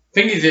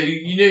 thing is that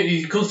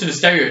it comes to the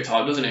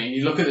stereotype, doesn't it?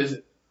 You look at this,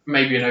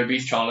 maybe an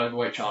obese child,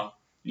 overweight child.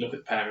 You look at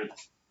the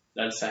parents;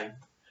 they're the same.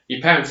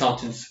 Your parents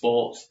aren't into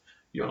sports.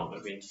 You're not going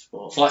to be into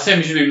sports. Like,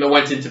 same as you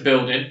went into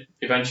building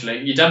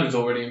eventually. Your dad was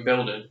already in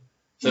building.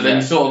 So then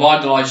you sort of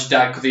idolise your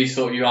dad because he's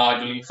sort of your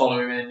idol. You follow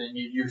him in and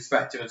you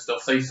respect him and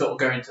stuff. So you sort of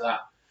go into that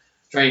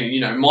training.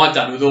 My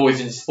dad was always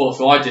into sports,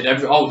 so I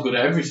was good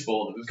at every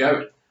sport that was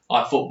going.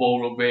 Like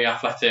football, rugby,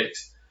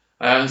 athletics.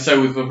 And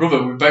so with my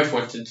brother, we both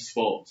went into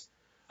sports.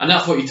 And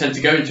that's what you tend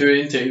to go into.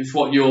 It's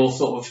what your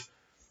sort of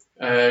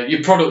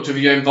your product of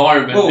your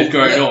environment is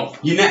growing up.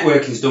 Your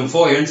networking's done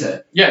for you, isn't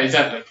it? Yeah,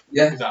 exactly.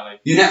 Yeah, exactly.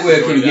 You're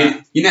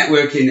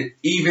networking,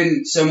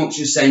 even so much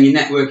as saying you're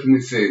networking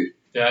with food.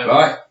 Yeah.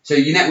 Right? So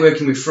you're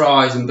networking with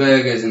fries and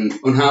burgers and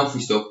unhealthy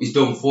stuff is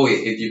done for you.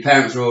 If your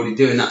parents are already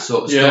doing that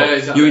sort of stuff,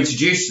 exactly. You're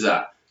introduced to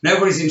that.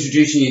 Nobody's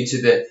introducing you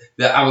to the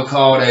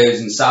avocados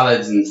and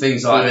salads and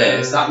things like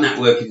this. That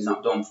networking is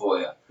not done for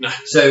you. No.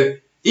 So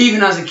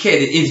even as a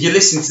kid, if you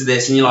listen to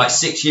this and you're like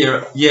 6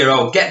 year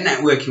old, get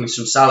networking with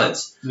some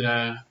salads.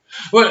 Yeah.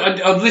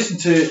 Well, I've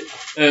listened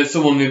to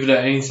someone the other day,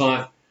 and he's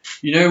like,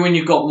 when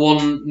you've got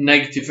one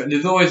negative friend,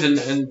 there's always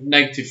a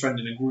negative friend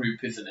in a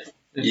group, isn't it?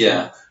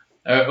 Yeah.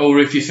 Or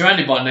if you're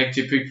surrounded by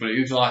negative people,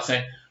 it's like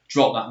saying,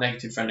 drop that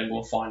negative friend and go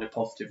and find a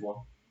positive one.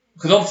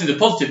 Because obviously the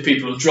positive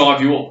people will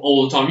drive you up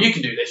all the time. You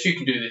can do this, you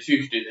can do this, you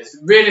can do this.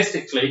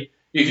 Realistically,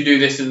 you can do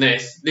this and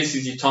this. This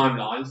is your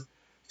timelines.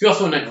 If you're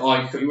someone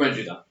you won't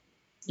do that.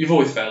 You've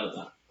always failed at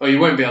that. Or you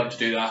won't be able to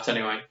do that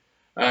anyway.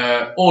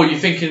 Or you're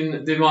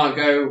thinking they might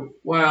go,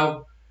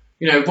 well,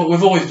 but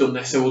we've always done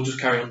this, so we'll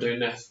just carry on doing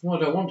this. No, I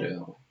don't want to do it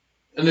that way.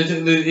 And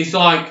it's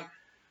like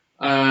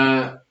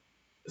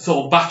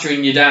sort of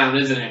battering you down,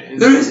 isn't it?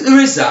 There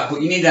is that,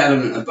 but you need an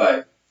element of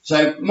both.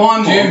 So my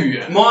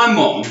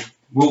mum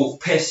will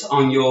piss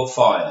on your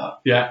fire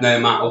no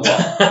matter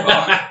what.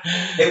 Right?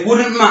 It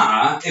wouldn't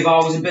matter if I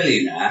was a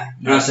billionaire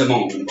and I said,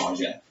 Mum, I'm going to buy a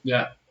jet.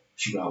 Yeah.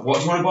 She'd be like, what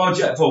do you want to buy a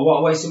jet for? What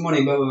a waste of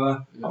money, blah, blah,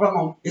 blah. I'm like,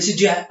 Mum, it's a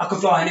jet. I can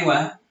fly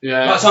anywhere.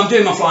 Yeah. So I'm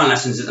doing my flying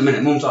lessons at the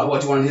minute. Mum's like,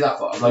 what do you want to do that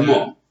for? I was like,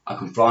 Mum, I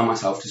can fly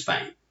myself to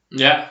Spain.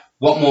 Yeah.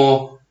 What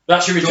more?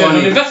 That's your return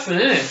on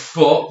investment, isn't it?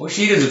 But what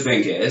she doesn't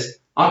think is,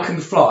 I can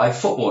fly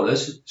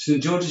footballers to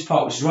St George's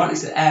Park, which is right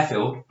next to the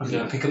airfield. I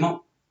can pick them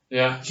up.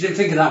 Yeah. She didn't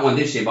think of that one,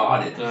 did she? But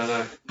I did.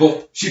 No.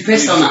 But she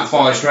pissed on that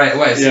fire straight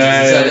away as soon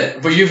as she said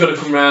it. But you've got to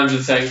come round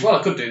and say, well,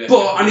 I could do this.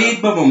 But I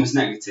need my mum's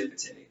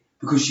negativity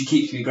because she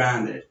keeps me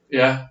grounded.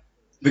 Yeah.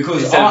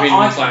 Because instead of being in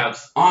the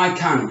clouds. I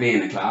can be in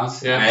the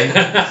clouds. Yeah. Hey?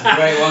 That's a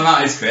great one,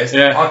 that is, Chris.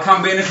 Yeah. I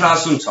can be in the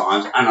clouds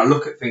sometimes, and I can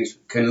look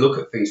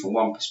at things from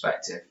one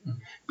perspective.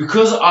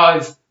 Because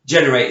I've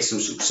generated some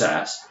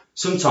success,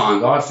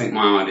 sometimes I think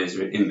my ideas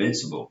are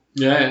invincible.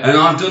 Yeah. And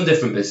I've done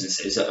different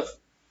businesses that have,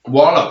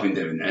 while I've been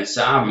doing this,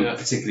 that haven't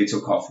particularly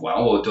took off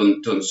well or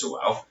done so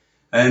well.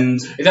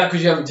 And is that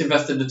because you haven't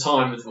invested the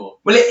time as well?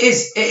 Well, it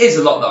is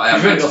a lot that I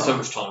haven't. You've only got so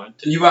much time.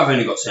 You have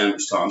only got so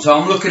much time. So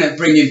I'm looking at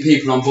bringing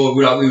people on board,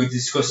 like we were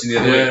discussing the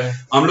other week.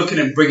 I'm looking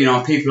at bringing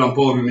on people on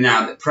board with me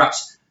now that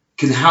perhaps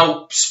can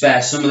help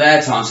spare some of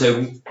their time.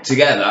 So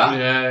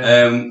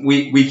together,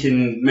 we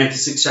can make a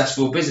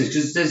successful business.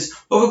 Because there's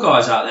other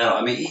guys out there.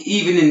 I mean,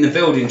 even in the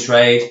building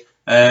trade,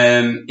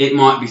 it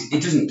might be.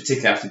 It doesn't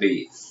particularly have to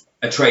be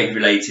a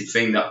trade-related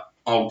thing that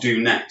I'll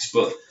do next,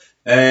 but.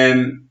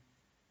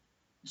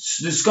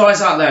 There's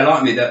guys out there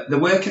like me that they're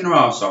working their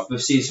arse off,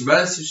 they've seen some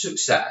relative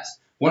success,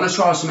 want to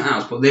try something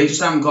else, but they just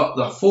haven't got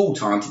the full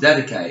time to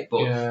dedicate.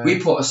 But we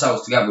put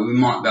ourselves together, we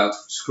might be able to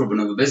scrub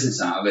another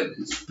business out of it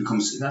and become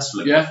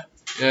successful. Yeah,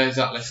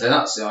 exactly. So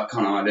that's the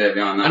kind of idea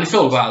behind that. And it's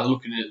all about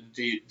looking at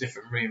the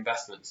different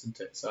reinvestments, isn't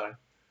it? So,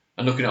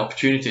 and looking at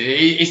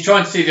opportunity. He's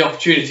trying to see the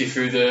opportunity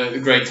through the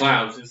grey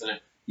clouds, isn't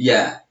it?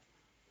 Yeah.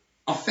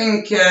 I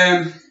think...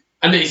 and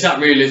it's that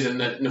realism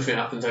that nothing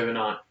happens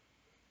overnight.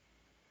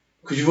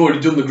 Because you've already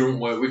done the grunt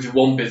work with your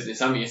one business,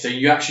 haven't you? So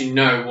you actually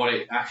know what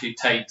it actually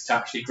takes to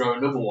actually grow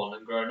another one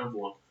and grow another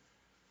one.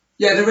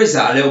 Yeah, there is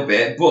that a little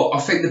bit, but I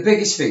think the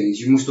biggest thing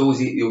is you must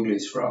always eat the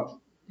ugliest frog.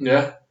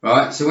 Yeah.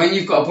 Right? So when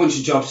you've got a bunch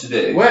of jobs to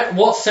do...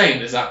 What saying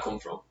does that come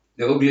from?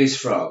 The ugliest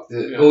frog.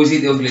 Always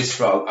eat the ugliest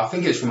frog. I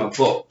think it's from a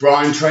book.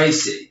 Brian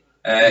Tracy,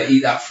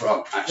 Eat That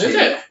Frog, actually. Is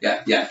it?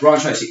 Yeah. Brian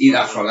Tracy, Eat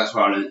That Frog. That's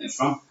where I learned it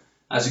from.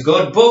 That's a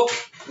good book.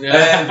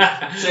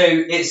 Yeah. So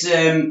it's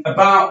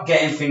about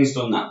getting things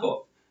done, that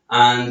book.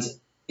 And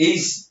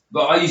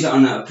but I use it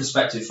on a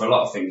perspective for a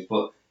lot of things.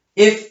 But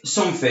if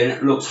something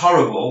looks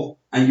horrible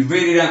and you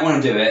really don't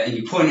want to do it and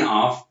you point it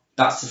off,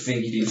 that's the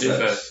thing you do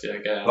first.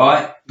 Yeah,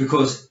 right?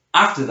 Because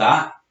after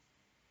that,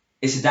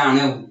 it's a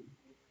downhill.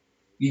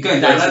 You're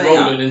going down. It's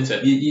rolling, isn't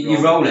it?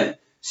 You're rolling.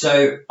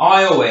 So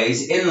I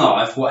always, in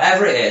life,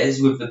 whatever it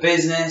is, with the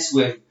business,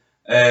 with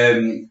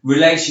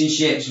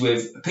relationships,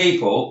 with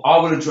people, I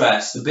will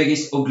address the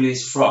biggest,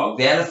 ugliest frog,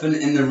 the elephant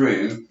in the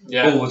room,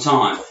 all the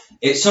time.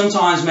 It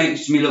sometimes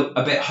makes me look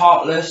a bit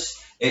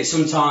heartless. It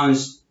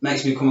sometimes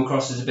makes me come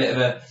across as a bit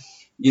of a,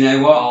 you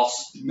know what?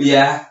 Arse.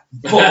 Yeah.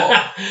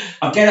 But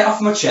I get it off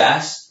my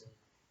chest.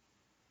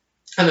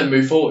 And then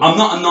move forward. I'm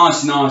not a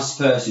nice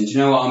person. Do you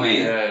know what I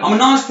mean? Yeah. I'm a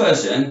nice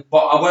person, but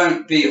I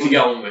won't be. If you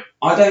get on with me.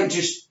 I don't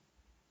just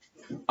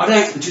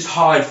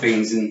hide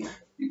things and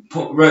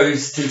put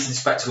rose-tinted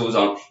spectacles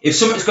on. If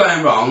something's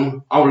going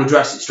wrong, I will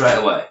address it straight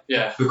away.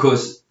 Yeah.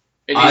 Because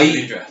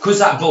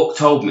that book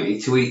told me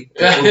to eat.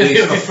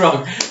 It's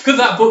wrong. Because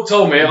that book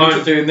told me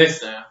I'm doing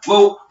this now.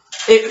 Well,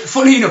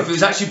 funny enough, it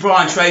was actually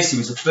Brian Tracy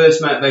was the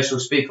first motivational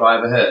speaker I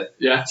ever heard.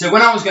 Yeah. So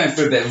when I was going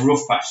through a bit of a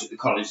rough patch at the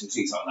college and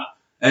things like that,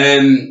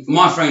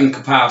 my friend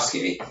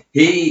Kapowski,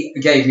 he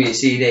gave me a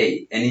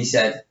CD and he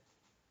said,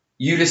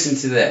 "You listen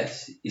to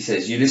this." He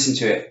says, "You listen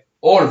to it,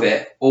 all of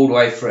it, all the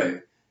way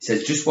through." He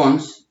says, "Just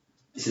once."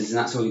 He says, "And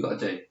that's all you got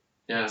to do."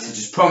 Yeah. He said,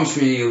 "Just promise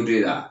me you'll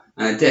do that."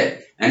 And I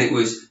did. And it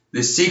was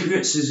the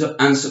secrets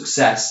and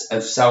success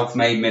of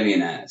self-made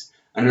millionaires.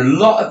 And a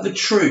lot of the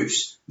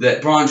truths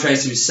that Brian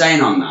Tracy was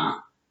saying on that,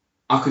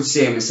 I could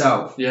see it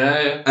myself.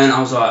 Yeah. And I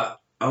was like,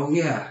 "Oh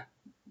yeah,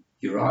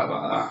 you're right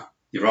about that.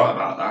 You're right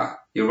about that.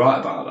 You're right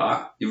about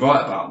that. You're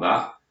right about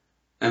that."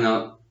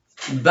 And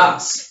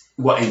that's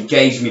what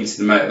engaged me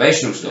into the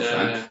motivational stuff,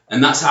 Yeah.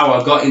 And that's how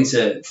I got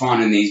into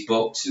finding these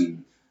books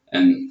and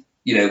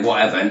you know,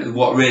 whatever. And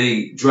what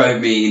really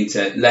drove me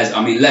into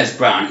Les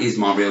Brown is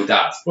my real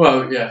dad.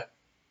 Well, yeah.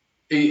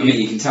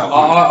 You can tell.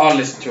 I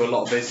listen to a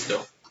lot of his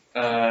stuff.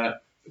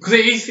 Because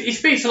he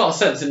speaks a lot of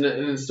sense in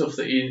the stuff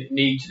that you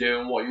need to do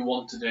and what you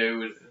want to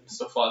do and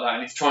stuff like that.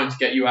 And he's trying to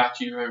get you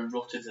out of your own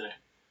rut, isn't it?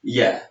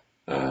 Yeah.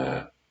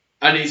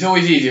 And it's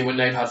always easier when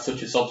they've had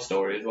such a sob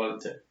story as well,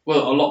 isn't it?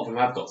 Well, a lot of them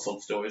have got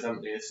sob stories,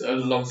 haven't they? It's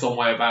along some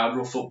way about a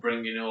rough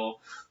upbringing or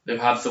they've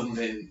had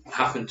something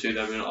happen to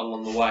them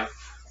along the way.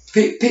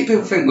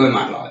 People think we're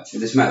mad, like,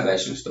 with this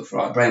motivational stuff,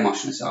 right?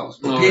 Brainwashing ourselves.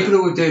 But people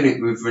who were doing it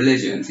with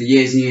religion for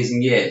years and years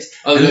and years.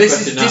 And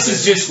this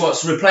is just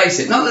what's replaced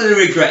it. Not that they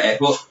regret it,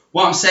 but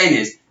what I'm saying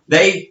is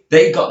they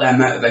got their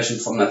motivation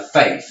from their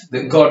faith,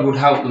 that God would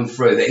help them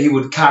through, that he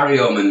would carry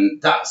them,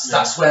 and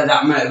that's where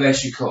that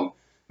motivation come,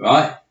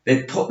 right?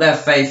 They put their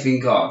faith in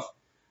God.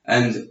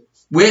 And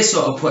we're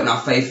sort of putting our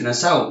faith in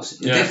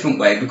ourselves in a different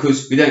way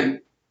because we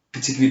don't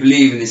particularly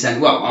believe in this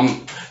end. Well,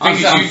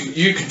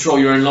 you control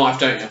your own life,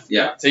 don't you?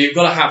 Yeah. So you've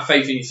got to have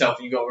faith in yourself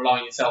and you've got to rely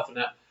on yourself. And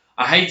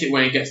I hate it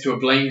when it gets to a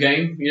blame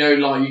game. You know,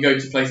 like you go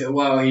to places,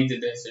 well, he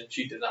did this and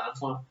she did that.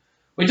 It's like,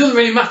 well, it doesn't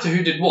really matter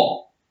who did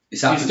what. You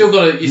still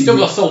got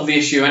to solve the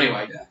issue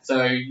anyway. Yeah.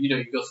 So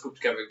you've got to come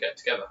together and get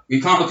together. You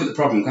can't look at the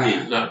problem, can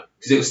you? No,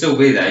 because it will still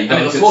be there. And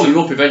it'll swallow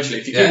you up eventually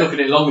if you keep looking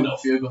at it long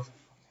enough. You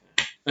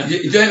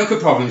don't look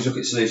at problems, look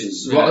at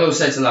solutions. What I always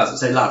say to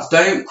lads, lads,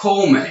 don't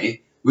call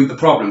me with the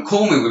problem.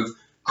 Call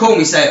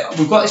me, say,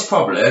 we've got this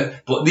problem,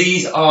 but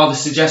these are the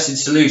suggested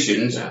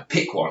solutions. Yeah.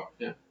 Pick one.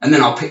 Yeah. And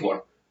then I'll pick one.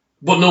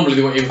 But normally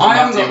they won't even I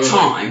haven't got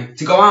time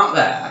to go out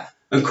there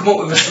and come up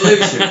with a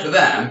solution for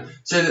them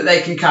so that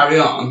they can carry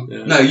on.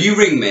 Yeah. No, you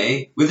ring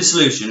me with the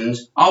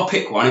solutions, I'll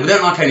pick one. If I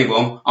don't like any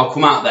one, I'll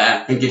come out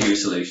there and give you a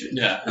solution.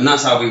 Yeah. And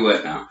that's how we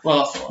work now.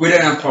 Well, that's all right. We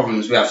don't have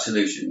problems, we have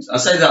solutions. I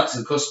say that to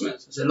the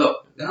customers. I say,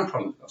 look, we don't have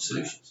problems, we have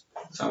solutions.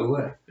 That's how we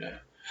work. Yeah.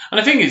 And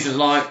the thing is,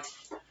 like,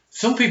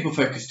 some people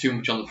focus too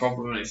much on the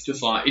problem and it's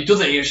just like, it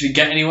doesn't actually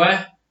get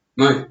anywhere.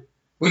 No.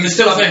 Well, you're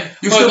still saying,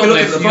 you're still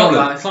looking at the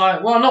problem. It's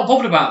like, well, I'm not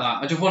bothered about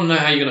that. I just want to know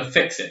how you're going to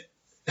fix it.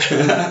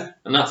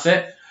 And that's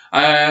it.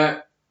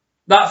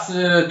 That's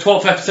the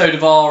 12th episode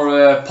of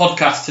our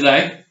podcast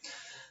today.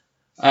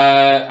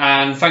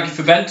 And thank you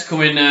for Ben to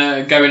coming,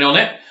 going on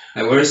it.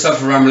 No worries, sorry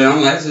for rambling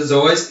on, lads, as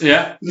always.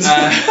 Yeah.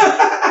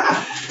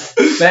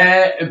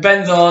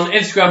 Ben's on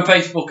Instagram,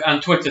 Facebook,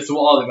 and Twitter. So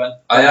what are they, Ben?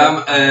 I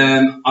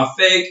am. I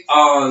think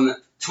on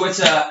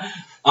Twitter,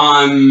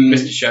 I'm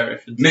Mr.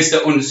 Sheriff.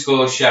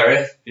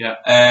 Mr._Sheriff. Yeah.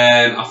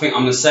 I think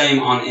I'm the same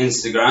on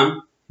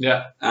Instagram.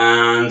 Yeah.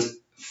 And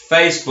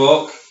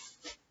Facebook,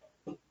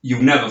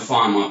 you'll never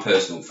find my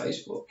personal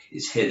Facebook.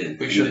 It's hidden.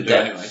 We should do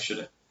anyway, should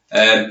it?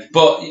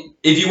 But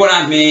if you want to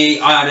add me,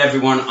 I add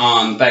everyone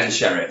on Ben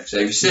Sheriff. So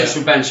if you search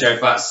for Ben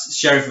Sheriff, that's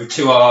Sheriff with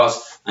 2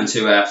 R's and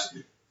 2 F's.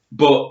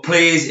 But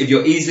please, if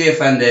you're easily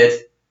offended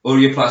or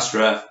you're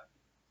plasterer,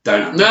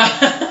 don't add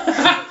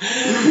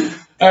me.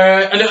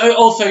 And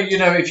also, if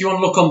you want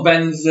to look on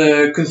Ben's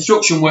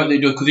construction work that he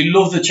does, because he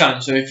loves the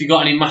challenge. So if you've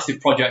got any massive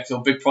projects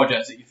or big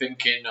projects that you're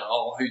thinking,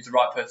 oh, who's the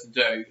right person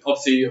to do,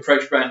 obviously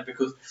approach Ben,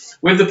 because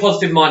with the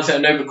positive mindset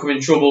and overcoming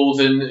troubles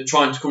and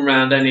trying to come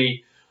around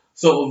any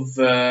sort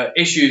of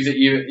issues that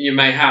you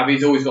may have,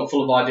 he's always got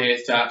full of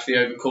ideas to actually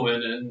overcome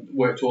and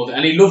work towards it.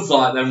 And he loves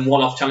like them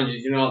one-off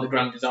challenges, like the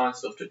grand design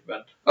stuff, don't you,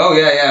 Ben? Oh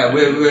yeah.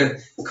 We're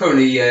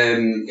currently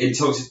in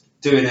talks of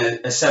doing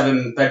a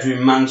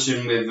 7-bedroom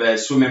mansion with a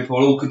swimming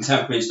pool, all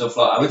contemporary and stuff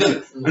like that. We've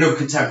done another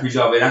contemporary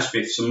job in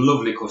Ashby for some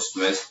lovely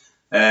customers.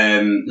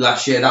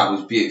 Last year that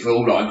was beautiful,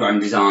 all like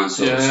grand design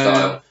sort of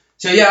style.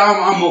 So yeah,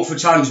 I'm up for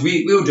challenge.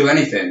 We'll do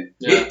anything.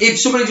 Yeah. If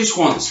somebody just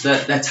wants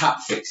their tap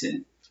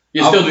fixing,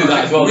 you still do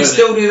that as well. We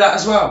still do that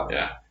as well.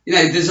 Yeah.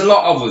 There's a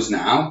lot of us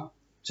now,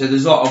 so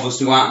there's a lot of us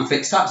to go out and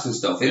fix taps and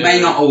stuff. It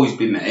may not always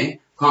be me.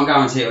 Can't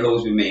guarantee it'll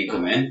always be me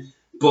coming,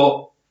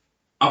 but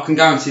I can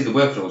guarantee the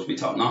work will always be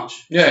top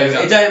notch. Yeah, so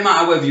exactly. It don't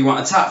matter whether you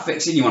want a tap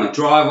fixing, you want a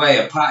driveway,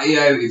 a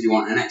patio, if you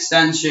want an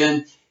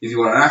extension, if you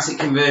want an attic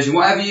conversion,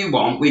 whatever you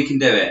want, we can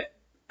do it.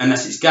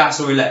 Unless it's gas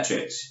or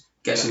electrics.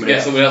 Get somebody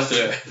else to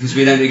do it. Because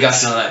we don't do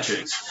gas and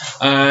electrics.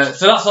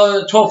 So that's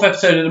our 12th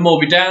episode of the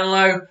Morby Down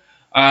Low.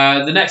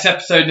 The next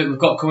episode that we've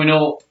got coming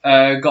up,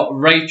 got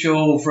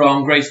Rachel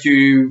from Grace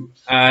Dew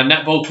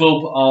Netball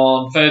Club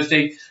on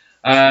Thursday.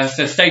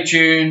 So stay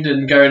tuned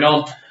and going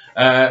on.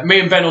 Me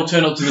and Ben will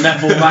turn up to the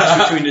netball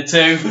match between the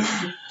two.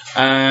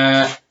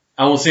 And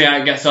we'll see how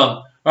it gets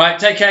on. Right,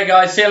 take care,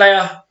 guys. See you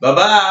later.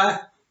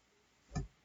 Bye-bye.